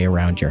its way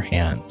around your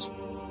hands.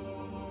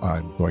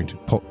 I'm going to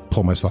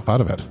pull myself out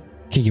of it.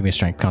 Can you give me a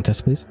strength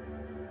contest, please?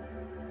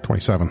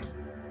 27.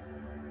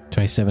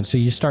 27. So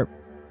you start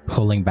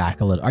pulling back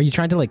a little. Are you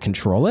trying to like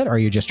control it, or are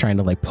you just trying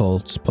to like pull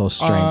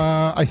strength?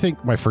 I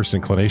think my first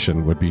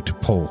inclination would be to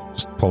pull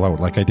out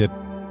like I did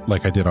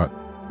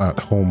at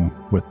home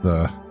with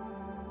the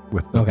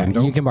Okay,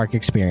 window. you can mark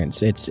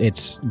experience.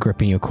 It's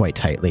gripping you quite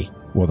tightly.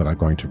 Well, then I'm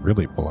going to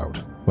really pull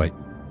out, like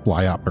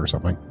fly up or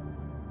something.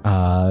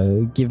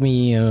 Give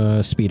me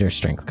a speed or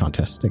strength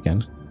contest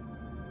again.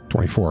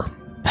 24.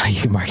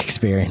 You can mark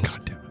experience.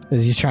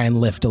 As you try and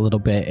lift a little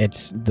bit,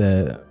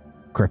 the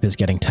grip is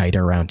getting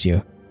tighter around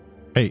you.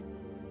 Hey,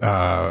 then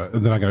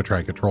I'm going to try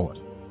and control it.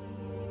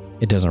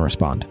 It doesn't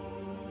respond.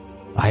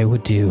 I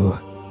would do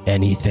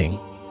anything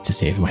to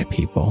save my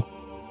people.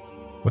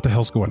 What the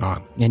hell's going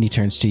on? And he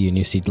turns to you and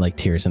you see like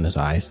tears in his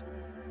eyes.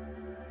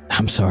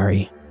 I'm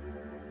sorry.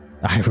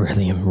 I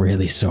really am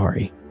really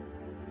sorry.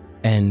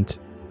 And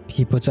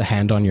he puts a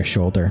hand on your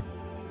shoulder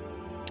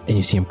and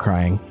you see him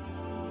crying.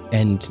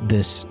 And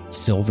this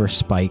silver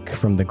spike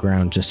from the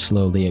ground just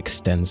slowly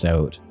extends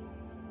out,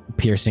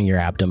 piercing your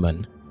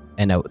abdomen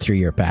and out through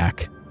your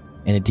back.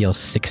 And it deals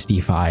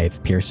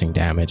 65 piercing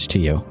damage to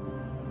you.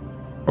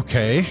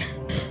 Okay.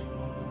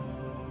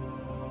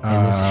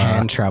 And his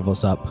hand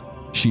travels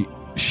up. Can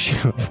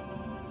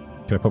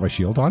I put my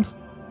shield on?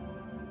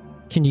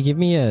 Can you give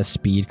me a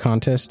speed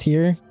contest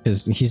here?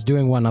 Because he's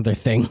doing one other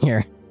thing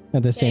here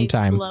at the same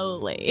time.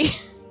 Slowly.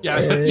 Yeah,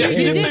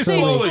 You did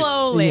say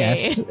slowly.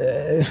 Yes.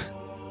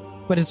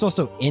 But it's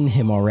also in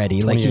him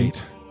already. 28. Like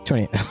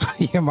 20.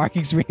 Your mark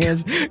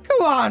experience.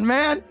 Come on,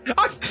 man.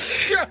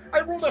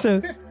 I rolled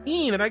a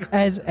 15 and I...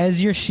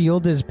 As your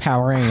shield is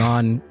powering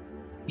on,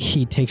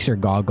 he takes your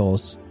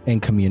goggles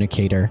and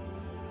communicator.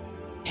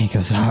 He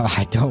goes, oh,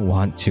 I don't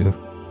want to.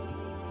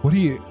 What are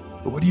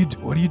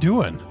you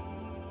doing?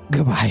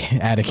 Goodbye,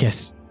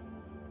 Atticus.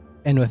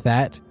 And with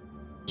that,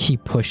 he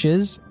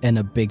pushes and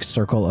a big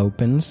circle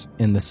opens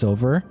in the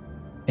silver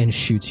and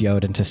shoots you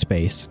out into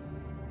space.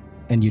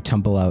 And you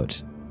tumble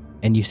out.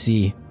 And you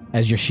see,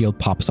 as your shield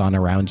pops on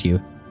around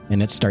you,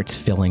 and it starts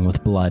filling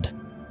with blood,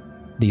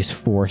 these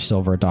 4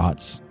 silver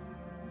dots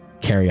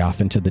carry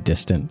off into the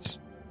distance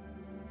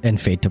and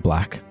fade to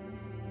black.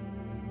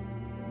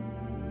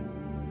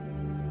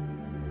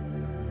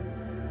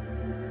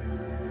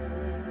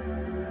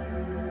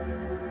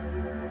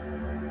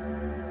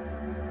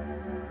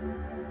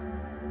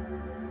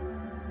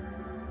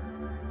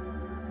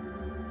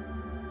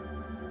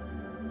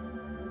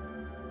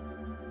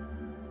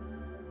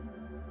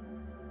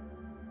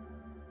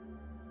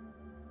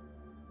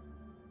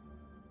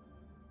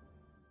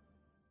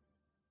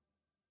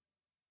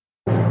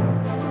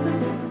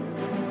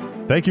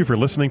 Thank you for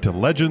listening to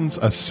Legends,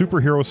 a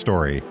Superhero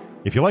Story.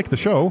 If you like the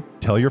show,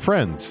 tell your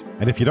friends.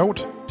 And if you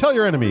don't, tell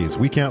your enemies.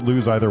 We can't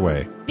lose either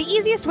way. The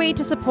easiest way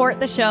to support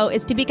the show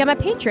is to become a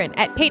patron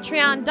at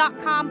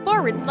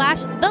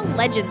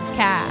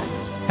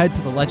patreon.com/TheLegendsCast. Head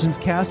to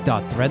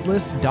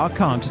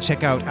thelegendscast.threadless.com to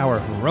check out our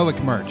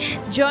heroic merch.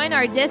 Join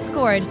our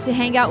Discord to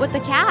hang out with the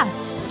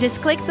cast.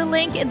 Just click the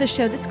link in the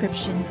show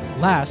description.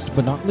 Last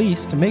but not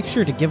least, make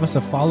sure to give us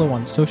a follow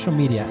on social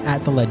media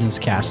at The Legends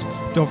Cast.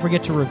 Don't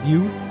forget to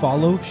review,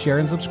 follow, share,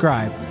 and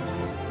subscribe.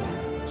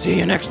 See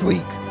you next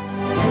week.